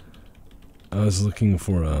 I was looking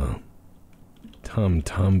for a Tom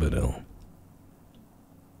Bombadil.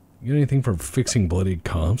 You got anything for fixing bloody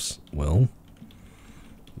coughs? Well,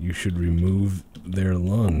 you should remove their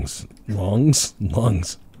lungs. Lungs?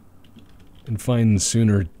 And find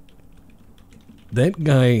sooner. That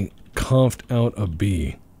guy coughed out a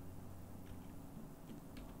bee.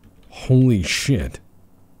 Holy shit.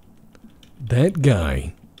 That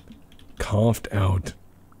guy coughed out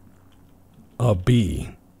a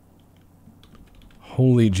bee.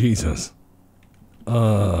 Holy Jesus.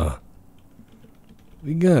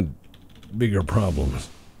 We got bigger problems.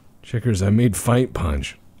 Checkers, I made Fight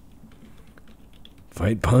Punch.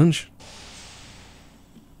 Fight Punch?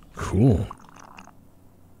 Cool.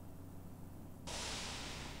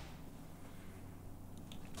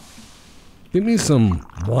 Give me some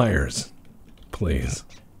wires, please.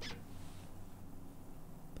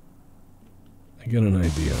 I got an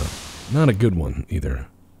idea. Not a good one, either.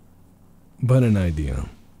 But an idea.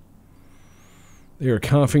 They are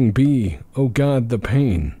coughing bee. Oh God, the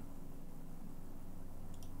pain.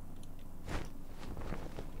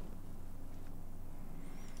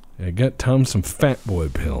 I got Tom some fat boy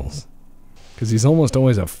pills. Because he's almost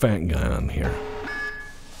always a fat guy on here.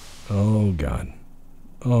 Oh God.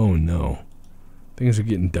 Oh no. Things are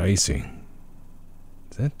getting dicey.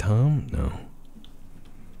 Is that Tom? No.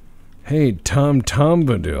 Hey, Tom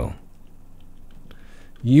Bombadil.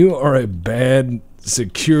 You are a bad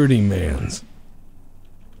security man's.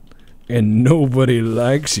 And nobody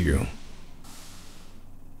likes you.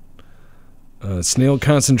 Snail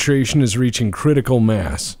concentration is reaching critical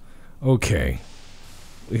mass. Okay.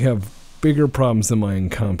 We have bigger problems than my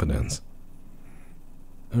incompetence.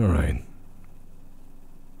 Alright.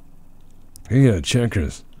 Hey,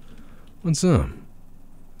 Checkers. What's up?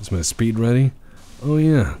 Is my speed ready? Oh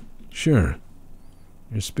yeah, sure.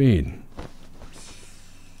 Your speed.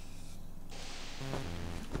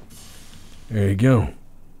 There you go.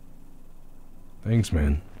 Thanks,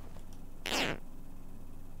 man.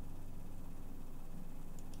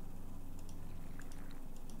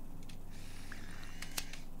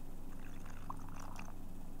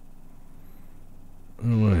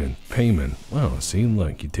 Alright, payment. Wow, see,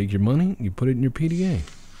 look, you take your money, you put it in your PDA.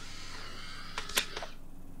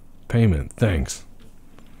 Payment, thanks.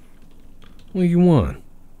 What do you want?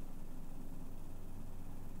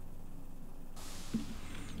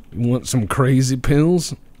 You want some crazy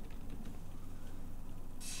pills?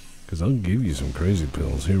 Because I'll give you some crazy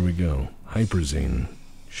pills. Here we go. Hyperzine.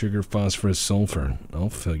 Sugar, phosphorus, sulfur. I'll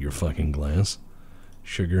fill your fucking glass.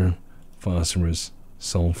 Sugar, phosphorus,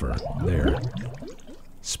 sulfur. There.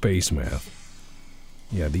 Space math.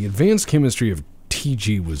 Yeah, the advanced chemistry of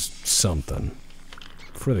TG was something.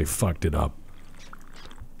 Before they fucked it up.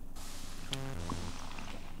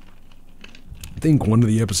 I think one of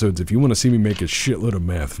the episodes, if you want to see me make a shitload of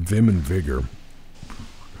math, Vim and Vigor.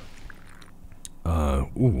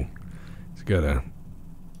 Ooh. He's got a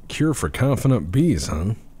cure for confident bees,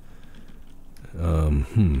 huh?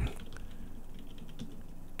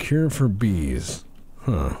 Cure for bees.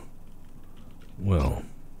 Huh. Well.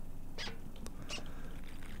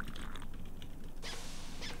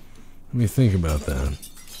 Let me think about that.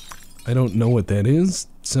 I don't know what that is,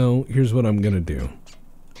 so here's what I'm gonna do.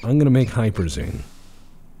 I'm gonna make hyperzine.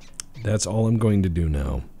 That's all I'm going to do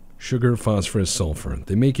now. Sugar, phosphorus, sulfur.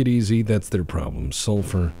 They make it easy, that's their problem.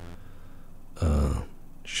 Sulfur,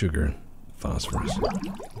 sugar, phosphorus.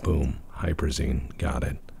 Boom. Hyperzine. Got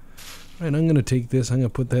it. Alright, I'm gonna take this, I'm gonna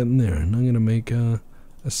put that in there, and I'm gonna make a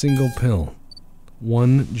single pill.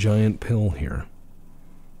 One giant pill here.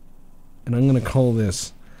 And I'm gonna call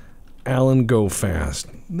this Alan Go Fast.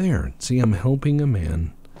 There. See, I'm helping a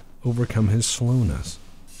man overcome his slowness.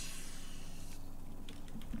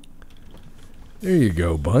 There you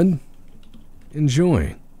go, bud.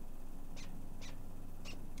 Enjoy.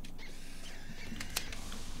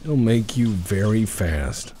 It'll make you very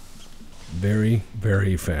fast. Very,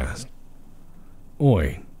 very fast.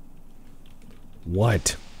 Oi.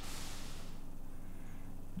 What?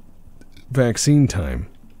 Vaccine time.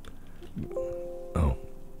 Oh.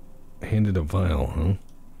 Handed a vial, huh?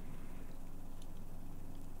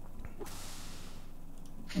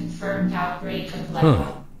 Confirmed outbreak of level.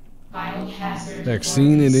 Huh. Biohazard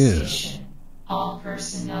Vaccine it is. organization. All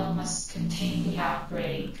personnel must contain the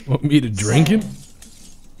outbreak. Want me to drink it? 7.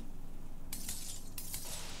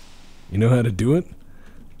 You know how to do it?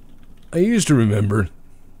 I used to remember.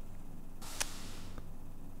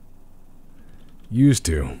 Used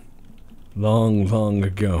to. Long, long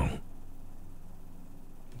ago.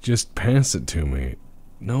 Just pass it to me.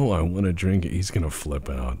 No, I want to drink it. He's going to flip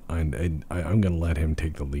out. I'm going to let him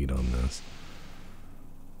take the lead on this.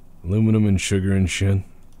 Aluminum and sugar and shit.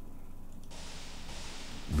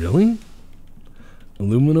 Really?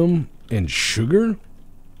 Aluminum and sugar?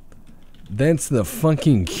 That's the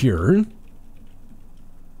fucking cure?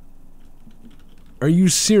 Are you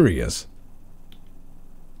serious?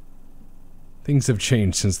 Things have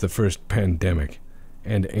changed since the first pandemic.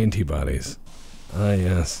 And antibodies. Ah,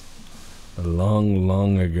 yes. A long,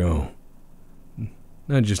 long ago.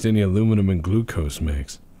 Not just any aluminum and glucose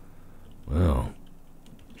mix. Wow.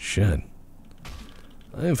 Shit.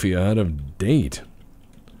 I feel out of date.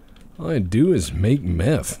 All I do is make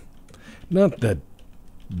meth. Not that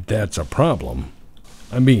that's a problem.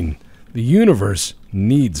 I mean, the universe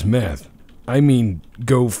needs meth. I mean,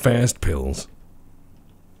 go fast pills.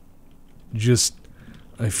 Just,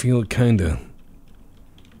 I feel kinda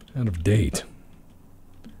out of date.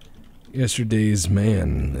 Yesterday's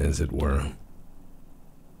man, as it were.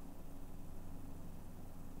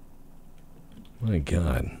 My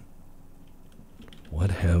God.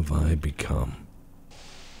 What have I become?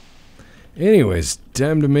 Anyways,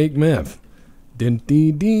 time to make meth. Din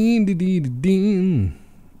dee dee dee dee dee.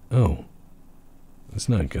 Oh. That's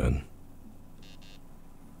not good.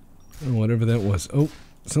 Oh, whatever that was. Oh,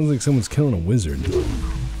 sounds like someone's killing a wizard.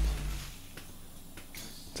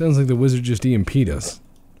 Sounds like the wizard just EMP'd us.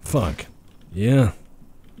 Fuck. Yeah.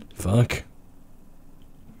 Fuck.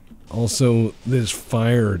 Also, this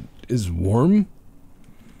fire is warm?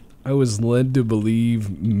 I was led to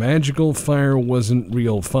believe magical fire wasn't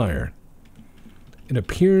real fire. It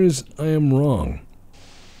appears I am wrong.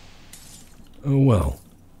 Oh well.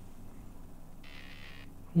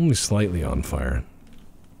 Only slightly on fire.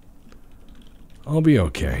 I'll be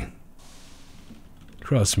okay.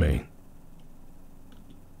 Trust me.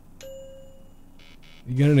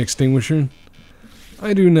 You got an extinguisher?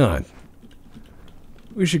 I do not.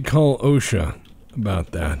 We should call OSHA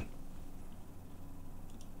about that.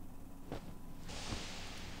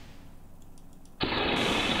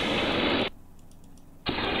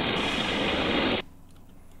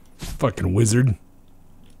 Fucking wizard.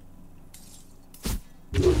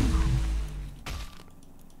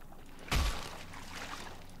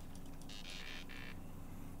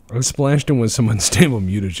 I splashed him with some unstable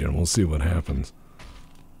mutagen. We'll see what happens.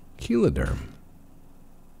 Keloderm.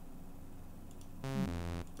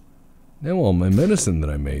 Now all my medicine that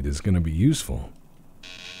I made is going to be useful.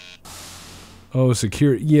 Oh,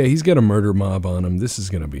 secure. Yeah, he's got a murder mob on him. This is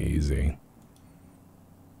going to be easy.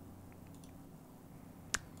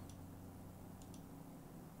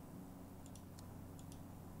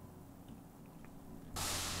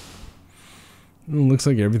 Well, looks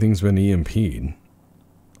like everything's been EMP'd.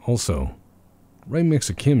 Also, right mix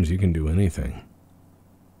of chems, you can do anything.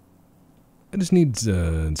 I just need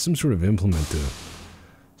some sort of implement to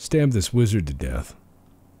stab this wizard to death.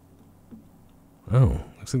 Oh,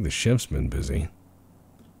 looks like the chef's been busy.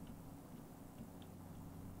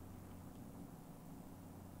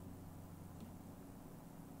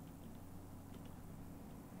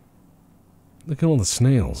 Look at all the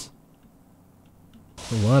snails.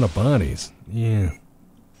 A lot of bodies. Yeah.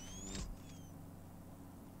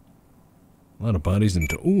 A lot of bodies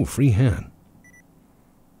into... Ooh, free hat.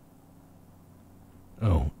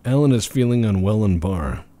 Oh, Alan is feeling unwell in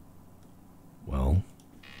bar. Well,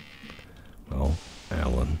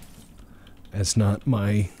 Alan, that's not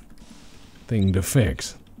my thing to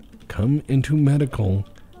fix. Come into medical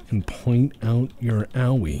and point out your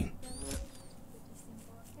owie.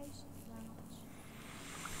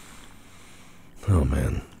 Oh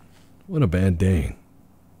man, what a bad day.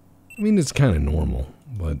 I mean, it's kind of normal,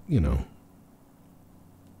 but, you know,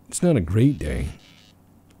 it's not a great day.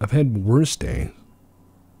 I've had worse days.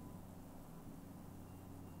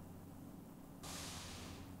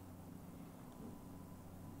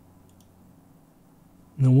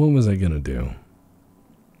 Now, what was I gonna do?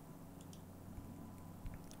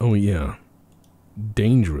 Oh, yeah.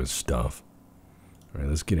 dangerous stuff. All right,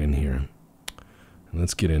 let's get in here. And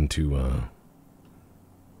let's get into,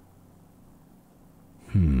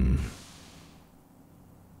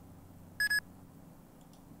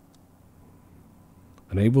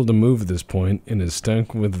 Unable to move at this point and is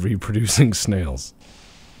stuck with reproducing snails.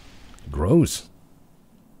 Gross.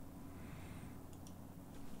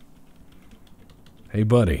 Hey,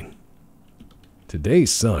 buddy. Today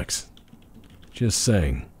sucks. Just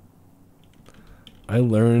saying. I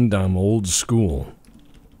learned I'm old school.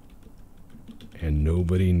 And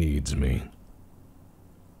nobody needs me.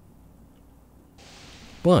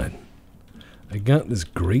 But I got this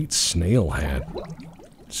great snail hat.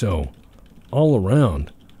 So, all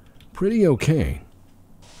around, pretty okay.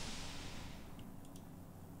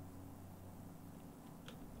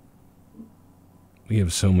 We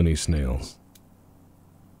have so many snails.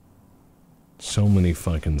 So many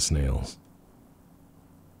fucking snails.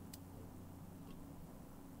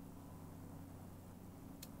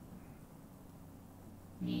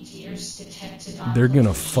 Meteors detected on They're gonna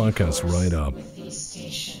location fuck us cores right up. with the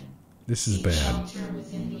station. This is Seek bad. shelter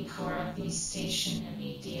within the core of the station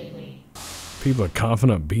immediately. People are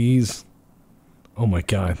coughing up bees. Oh my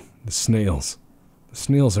god, the snails. The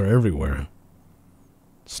snails are everywhere.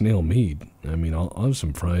 Snail meat. I mean, I'll have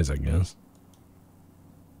some fries, I guess.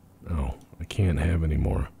 Oh, I can't have any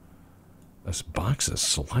more. A box of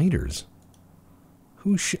sliders.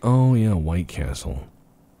 Oh yeah, White Castle.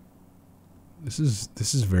 This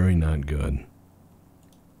is very not good.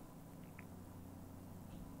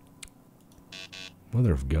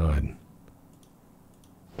 Mother of God.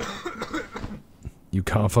 You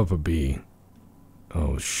cough up a bee.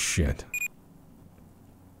 Oh shit.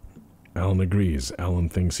 Alan agrees. Alan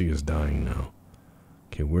thinks he is dying now.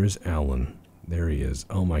 Okay, where's Alan? There he is.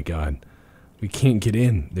 Oh my god. We can't get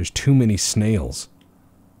in. There's too many snails.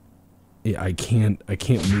 I can't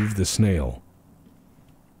move the snail.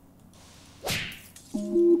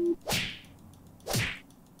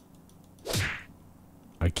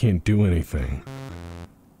 I can't do anything.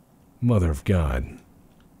 Mother of God.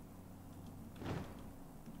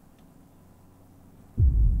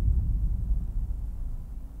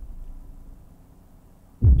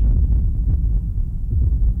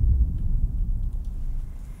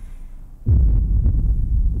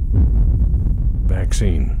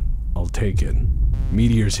 Vaccine. I'll take it.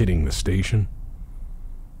 Meteors hitting the station.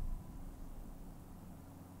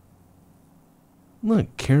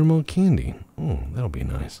 Look, caramel candy. Oh, that'll be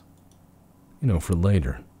nice. You know, for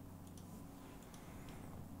later.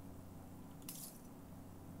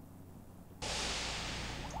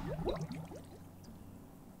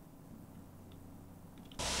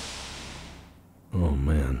 Oh,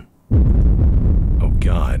 man. Oh,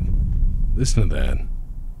 God. Listen to that.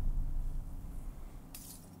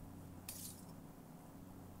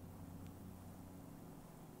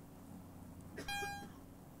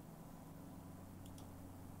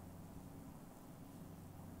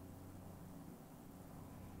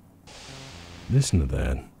 Listen to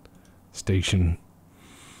that. Station.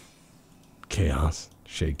 Chaos.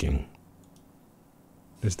 Shaking.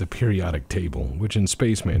 There's the periodic table, which in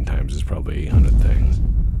spaceman times is probably 800 things.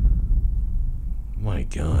 My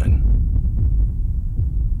God.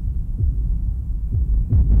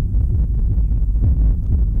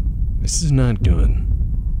 This is not good.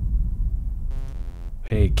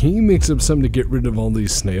 Hey, can you mix up something to get rid of all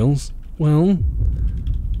these snails? Well,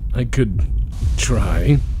 I could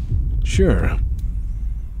try. Sure.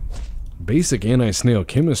 Basic anti-snail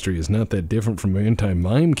chemistry is not that different from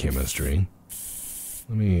anti-mime chemistry.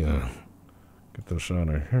 Let me get this out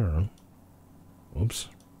of here. Whoops,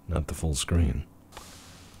 not the full screen.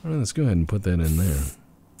 Alright, let's go ahead and put that in there.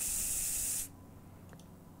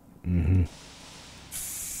 Mm-hmm.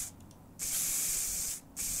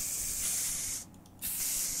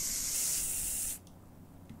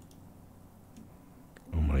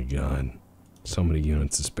 Oh my God. So many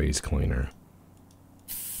units of space cleaner.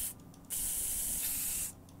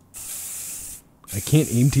 I can't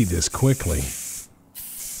empty this quickly.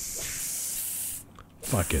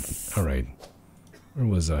 Fuck it. Alright. Where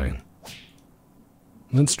was I?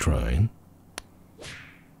 Let's try.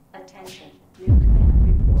 Attention. New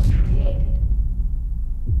command report created.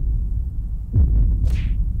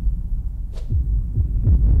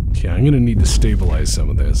 Yeah, I'm gonna need to stabilize some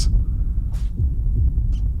of this.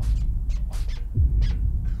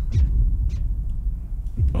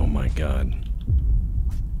 Oh my God.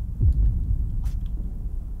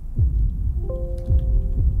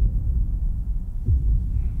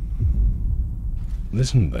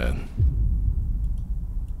 Listen to that.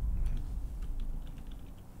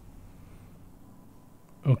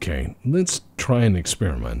 Okay, let's try an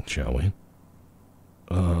experiment, shall we?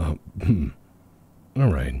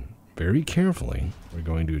 Alright. Very carefully, we're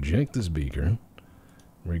going to eject this beaker.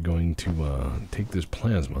 We're going to take this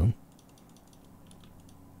plasma.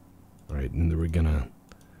 Alright, and then we're gonna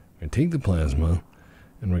take the plasma,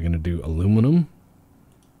 and we're gonna do aluminum.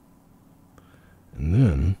 And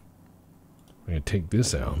then we're gonna take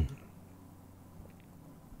this out.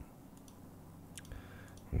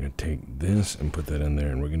 We're gonna take this and put that in there,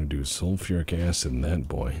 and we're gonna do sulfuric acid in that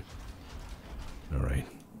boy. Alright.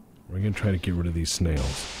 We're gonna try to get rid of these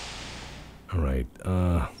snails. Alright,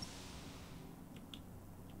 oh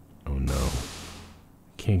no.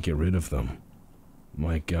 Can't get rid of them.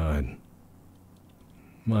 My god.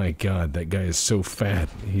 My god, that guy is so fat.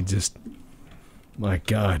 He just... My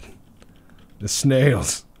god. The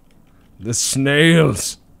snails. The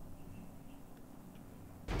snails.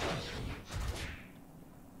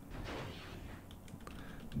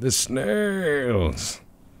 The snails.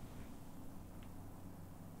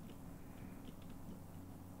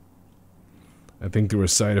 I think there were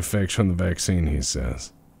side effects from the vaccine, he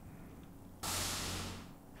says.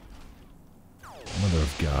 Mother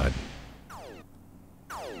of God.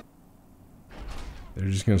 They're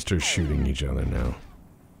just gonna start shooting each other now.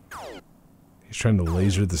 He's trying to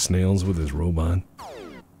laser the snails with his robot.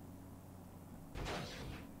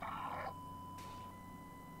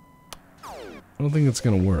 I don't think it's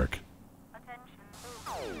gonna work.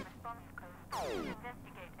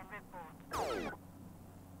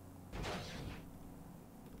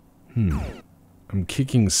 I'm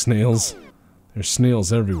kicking snails. There's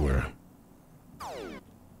snails everywhere.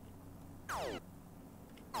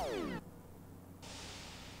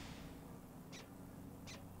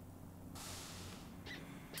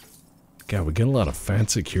 God, we get a lot of fat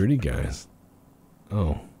security guys.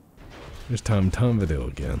 Oh. There's Tom Video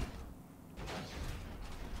again.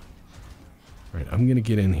 Right, I'm gonna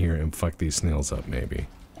get in here and fuck these snails up, maybe.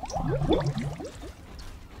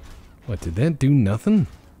 What, did that do nothing?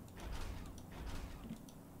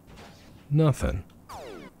 Nothing.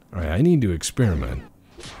 Alright, I need to experiment.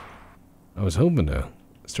 I was hoping to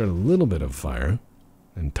start a little bit of fire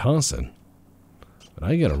and toss it. But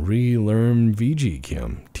I gotta relearn VG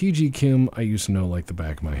Chem. TG Chem, I used to know like the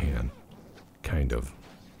back of my hand. Kind of.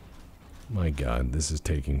 My god, this is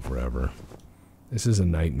taking forever. This is a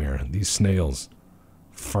nightmare. These snails.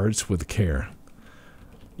 Farts with care.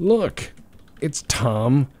 Look! It's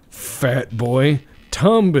Tom, Fat Boy,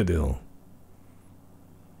 Tombadil.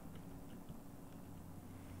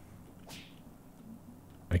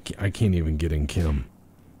 I can't even get in Kim.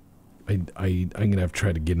 I'm gonna have to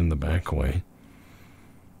try to get in the back way.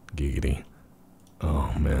 Giggity.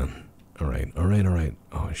 Oh, man. Alright, alright, alright.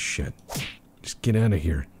 Oh, shit. Just get out of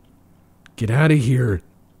here. Get out of here!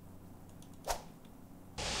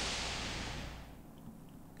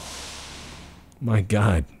 My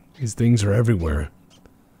god. These things are everywhere.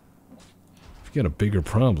 We've got a bigger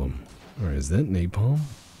problem. Alright, is that napalm?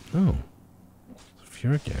 No.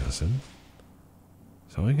 Sulfuric acid.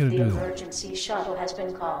 So I gotta do... The emergency shuttle has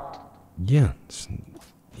been called. Yeah.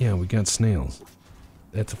 Yeah, we got snails.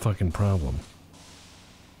 That's a fucking problem.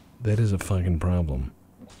 That is a fucking problem.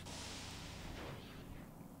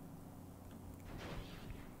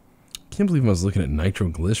 Can't believe I was looking at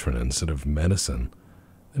nitroglycerin instead of medicine.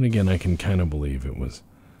 Then again, I can kind of believe it was...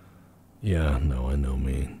 Yeah, no, I know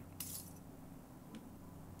me.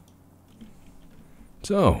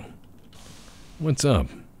 So, what's up?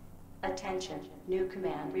 Attention, new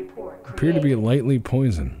command report created. Appear to be lightly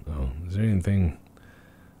poisoned. Oh, is there anything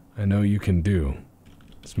I know you can do?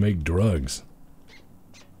 Let's make drugs.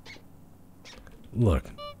 Look.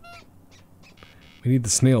 We need the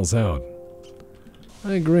snails out.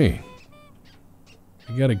 I agree.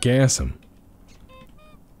 You gotta gas them.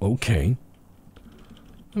 Okay.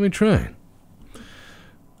 Let me try.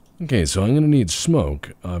 Okay, so I'm gonna need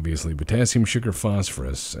smoke, obviously. Potassium, sugar,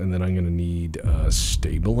 phosphorus. And then I'm gonna need a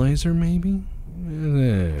stabilizer, maybe?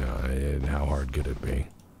 How hard could it be?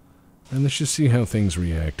 And let's just see how things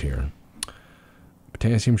react here.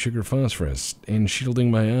 Potassium, sugar, phosphorus, and shielding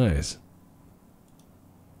my eyes.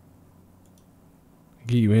 I'll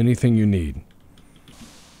give you anything you need.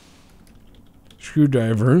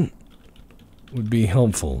 Screwdriver would be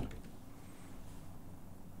helpful.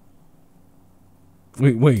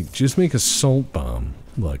 Wait, just make a salt bomb.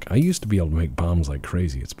 Look, I used to be able to make bombs like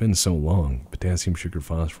crazy. It's been so long. Potassium, sugar,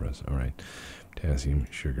 phosphorus. Alright. Potassium,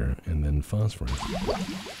 sugar, and then phosphorus.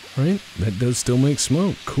 Alright, that does still make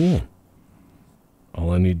smoke. Cool.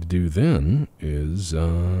 All I need to do then is,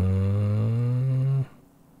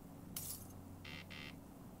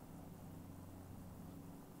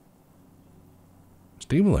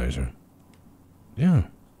 stabilizer. Yeah.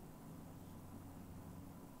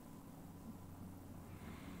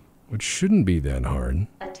 Which shouldn't be that hard.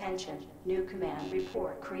 Attention. New command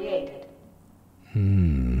report created.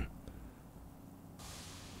 You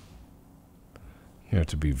have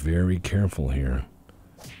to be very careful here.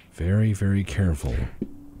 Very, very careful.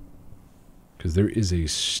 Because there is a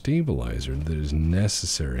stabilizer that is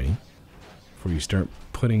necessary before you start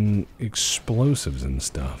putting explosives and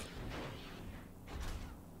stuff.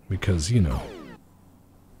 Because, you know,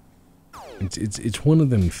 it's one of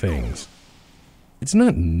them things. It's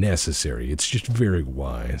not necessary, it's just very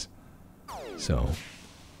wise. So,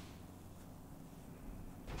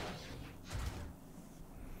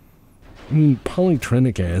 I mean,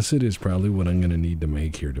 polytrinic acid is probably what I'm going to need to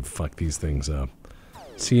make here to fuck these things up.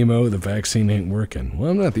 CMO, the vaccine ain't working. Well,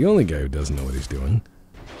 I'm not the only guy who doesn't know what he's doing.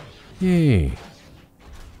 Yay.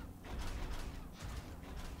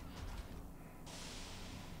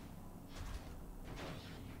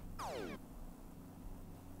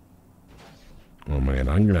 Oh man,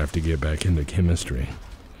 I'm going to have to get back into chemistry.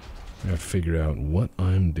 I have to figure out what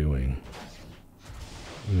I'm doing.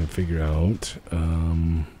 I'm going to figure out,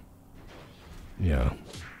 yeah,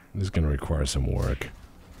 this is going to require some work.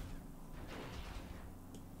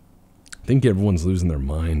 I think everyone's losing their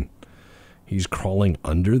mind. He's crawling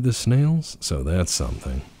under the snails, so that's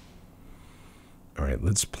something. Alright,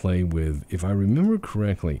 let's play with, if I remember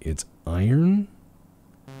correctly, it's iron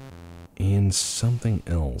and something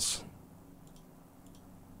else.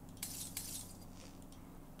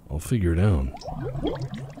 I'll figure it out.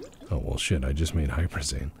 Oh, well, shit, I just made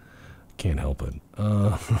hyperzane. Can't help it.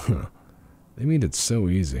 They made it so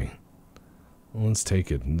easy. Well, let's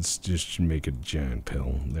take it. Let's just make a giant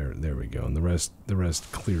pill. There we go. And the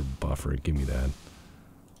rest clear buffer. Give me that.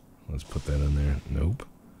 Let's put that in there. Nope.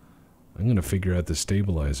 I'm gonna figure out the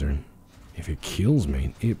stabilizer. If it kills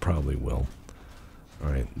me, it probably will.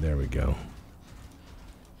 Alright, there we go.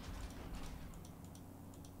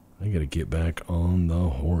 I gotta get back on the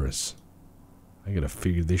horse. I gotta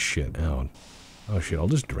figure this shit out. Oh shit, I'll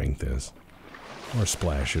just drink this. Or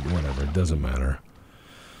splash it, whatever, it doesn't matter.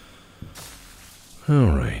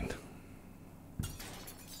 Alright.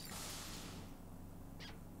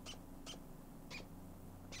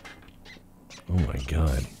 Oh my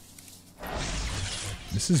god.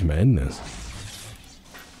 This is madness.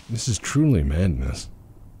 This is truly madness.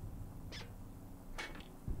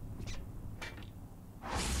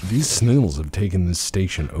 These snails have taken this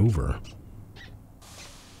station over.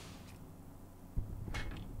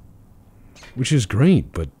 Which is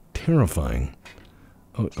great, but terrifying.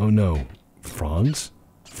 Oh no. Frogs?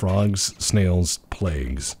 Frogs, snails,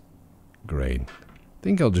 plagues. Great. I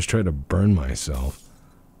think I'll just try to burn myself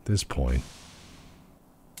at this point.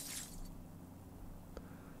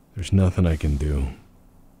 There's nothing I can do.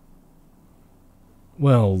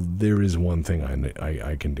 Well, there is one thing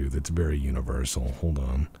I can do that's very universal. Hold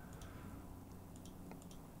on.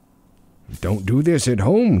 Don't do this at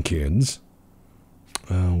home, kids.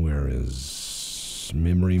 Where is...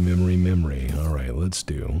 Memory. Alright, let's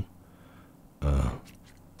do...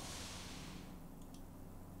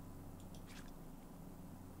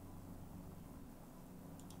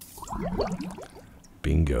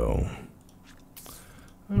 Bingo.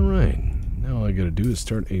 Alright, now all I gotta do is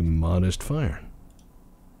start a modest fire.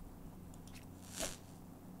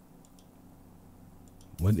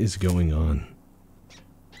 What is going on?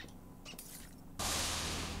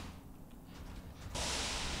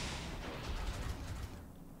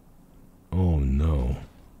 Oh no.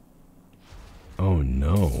 Oh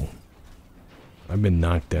no. I've been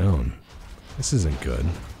knocked down. This isn't good.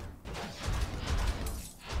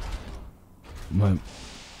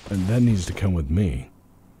 That needs to come with me.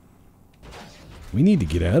 We need to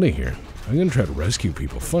get out of here. I'm gonna try to rescue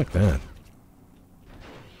people. Fuck that.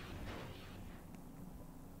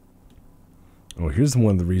 Oh, here's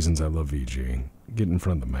one of the reasons I love VG. Get in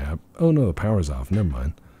front of the map. Oh no, the power's off. Never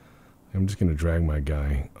mind. I'm just gonna drag my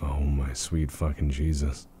guy. Oh my sweet fucking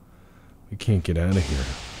Jesus. We can't get out of here.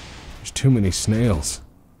 There's too many snails.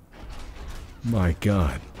 My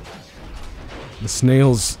God. The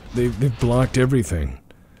snails, they've blocked everything.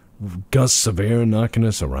 Gusts of air knocking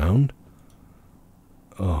us around.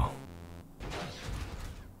 Oh.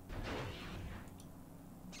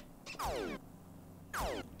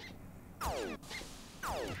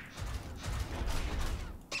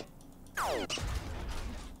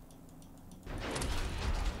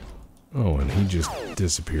 Oh, and he just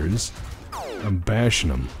disappears. I'm bashing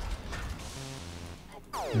him.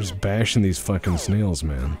 I'm just bashing these fucking snails,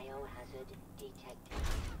 man.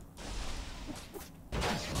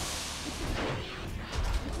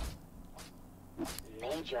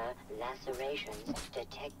 Major lacerations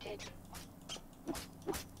detected.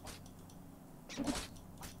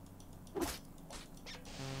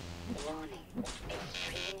 Warning.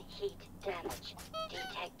 Extreme heat damage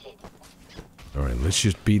detected. Alright, let's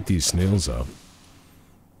just beat these snails up.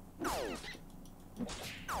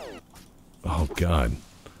 Oh god.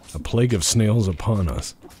 A plague of snails upon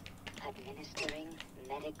us. Administering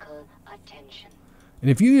medical attention. And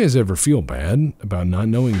if you guys ever feel bad about not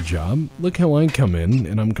knowing a job, look how I come in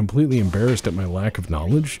and I'm completely embarrassed at my lack of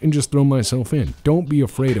knowledge and just throw myself in. Don't be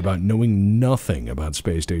afraid about knowing nothing about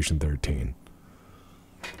Space Station 13.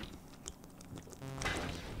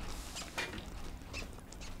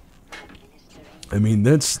 I mean,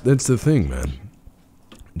 that's the thing, man.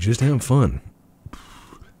 Just have fun.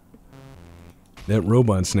 That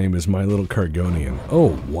robot's name is My Little Cargonian.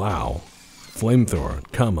 Oh, wow.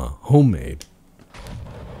 Flamethrower, comma, homemade.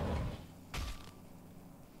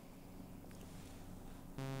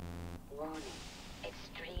 Warning.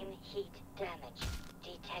 Extreme heat damage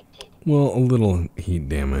detected. Well, a little heat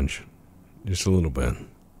damage. Just a little bit.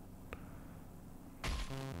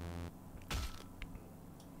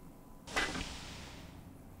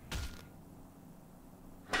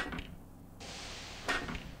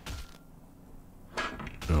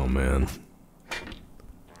 Oh, man.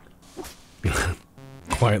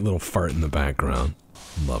 Quiet little fart in the background.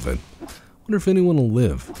 Love it. Wonder if anyone will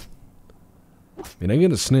live. I mean, I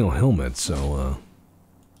get a snail helmet, so,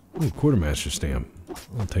 ooh, quartermaster stamp.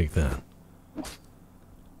 I'll take that.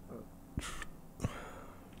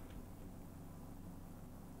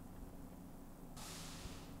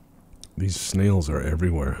 These snails are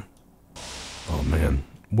everywhere. Oh, man.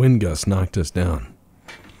 Wind gust knocked us down.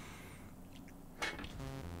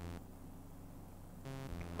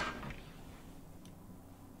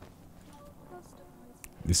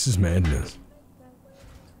 This is madness.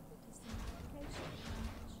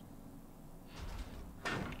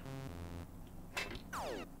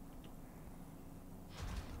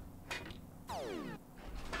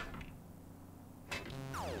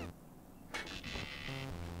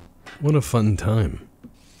 What a fun time.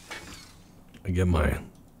 I get my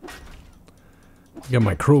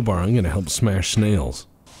crowbar. I'm gonna help smash snails.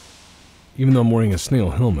 Even though I'm wearing a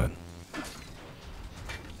snail helmet.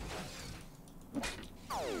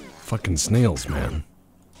 Fucking snails, man.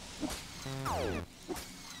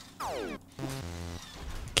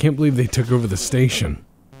 Can't believe they took over the station.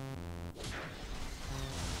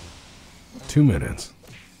 2 minutes.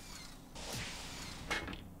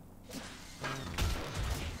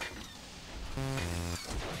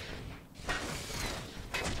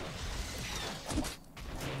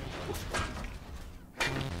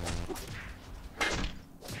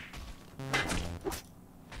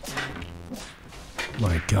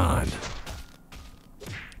 My God.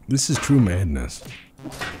 This is true madness.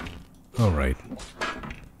 Alright.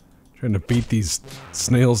 Trying to beat these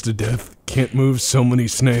snails to death. Can't move so many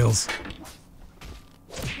snails.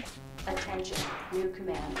 Attention. New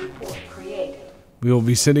command report created. We will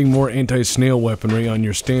be sending more anti-snail weaponry on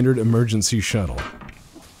your standard emergency shuttle.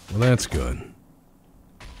 Well, that's good.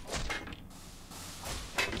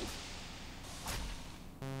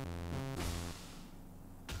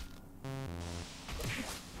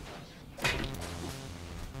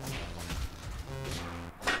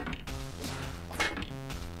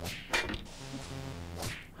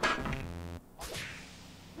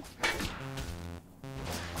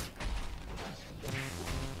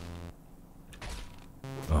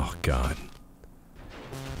 Oh, God.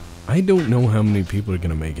 I don't know how many people are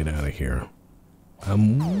going to make it out of here.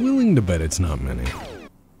 I'm willing to bet it's not many.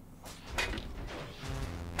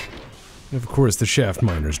 And of course, the shaft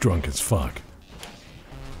miner's drunk as fuck.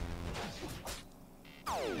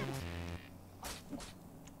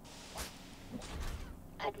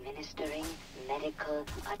 Administering medical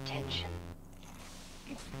attention.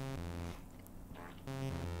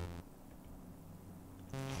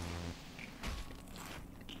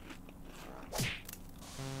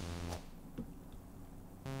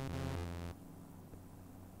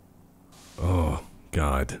 Oh,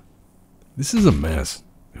 God. This is a mess.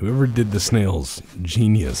 Whoever did the snails,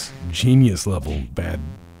 genius. Genius level bad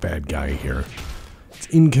guy here. It's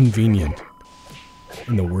inconvenient.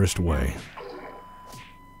 In the worst way.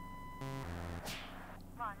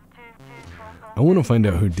 I want to find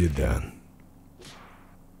out who did that.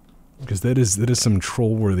 Because that is some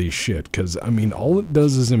troll-worthy shit. Because, I mean, all it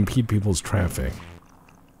does is impede people's traffic.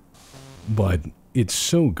 But it's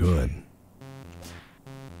so good.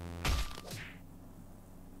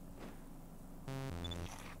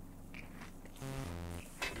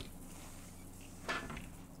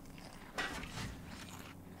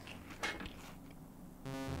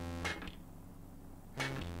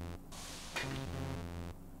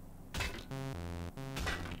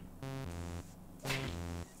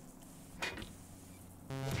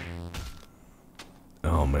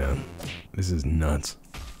 man. This is nuts.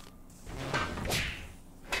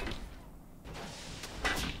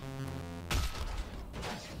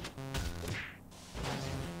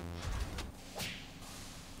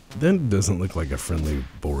 That doesn't look like a friendly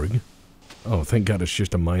Borg. Oh, thank God it's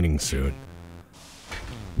just a mining suit.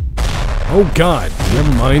 Oh God,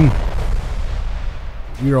 never mind.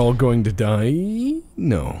 You're all going to die?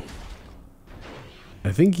 No.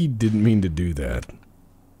 I think he didn't mean to do that.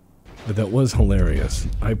 But that was hilarious.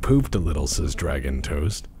 I pooped a little, says Dragon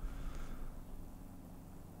Toast.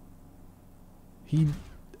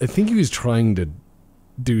 I think he was trying to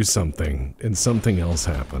do something, and something else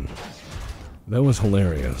happened. That was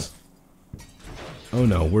hilarious. Oh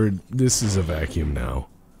no, this is a vacuum now.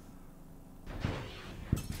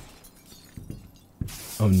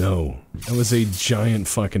 Oh no, that was a giant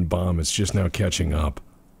fucking bomb. It's just now catching up.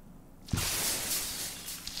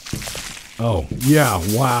 Oh, yeah,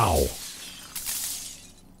 wow.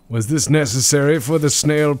 Was this necessary for the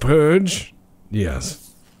snail purge?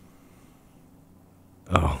 Yes.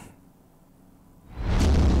 Oh.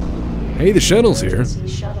 Hey, the shuttle's here. Emergency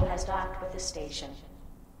shuttle has docked with the station.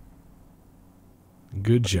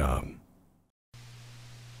 Good job.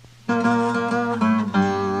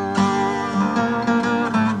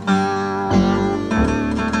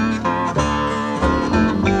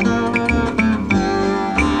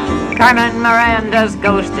 Carmen Miranda's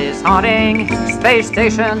ghost is haunting Space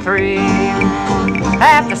Station 3.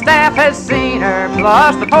 Half the staff has seen her,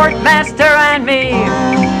 plus the portmaster and me.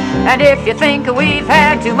 And if you think we've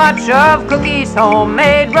had too much of Cookie's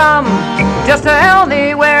homemade rum, just tell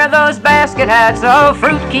me where those basket hats of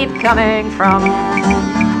fruit keep coming from.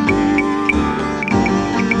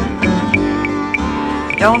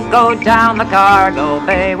 Don't go down the cargo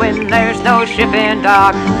bay when there's no ship in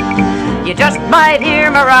dock. You just might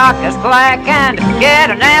hear maracas clack and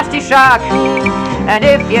get a nasty shock. And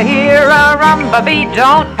if you hear a rumba beat,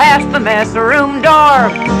 don't pass the mess room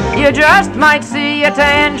door. You just might see a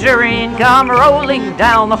tangerine come rolling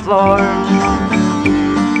down the floor.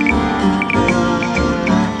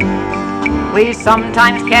 We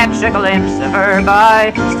sometimes catch a glimpse of her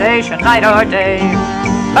by station night or day.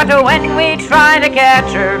 But when we try to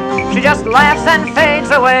catch her, she just laughs and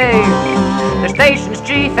fades away. The station's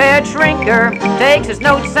chief head shrinker takes his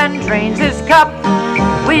notes and drains his cup.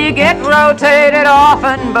 We get rotated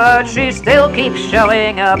often, but she still keeps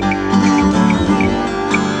showing up.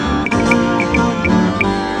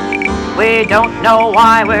 We don't know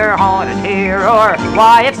why we're haunted here, or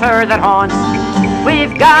why it's her that haunts.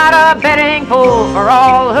 We've got a betting pool for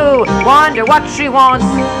all who wonder what she wants.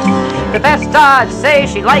 The best odds say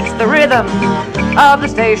she likes the rhythm of the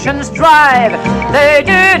station's drive. They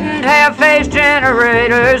didn't have phase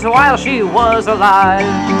generators while she was alive.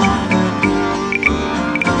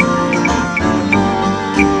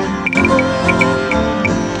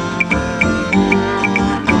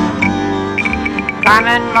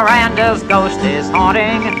 Carmen Miranda's ghost is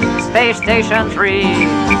haunting Space Station 3.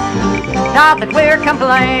 Not that we're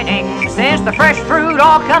complaining, since the fresh fruit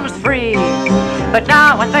all comes free. But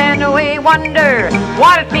now and then we wonder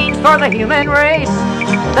what it means for the human race,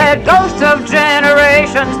 that ghosts of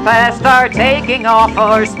generations past are taking off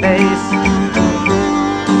our space.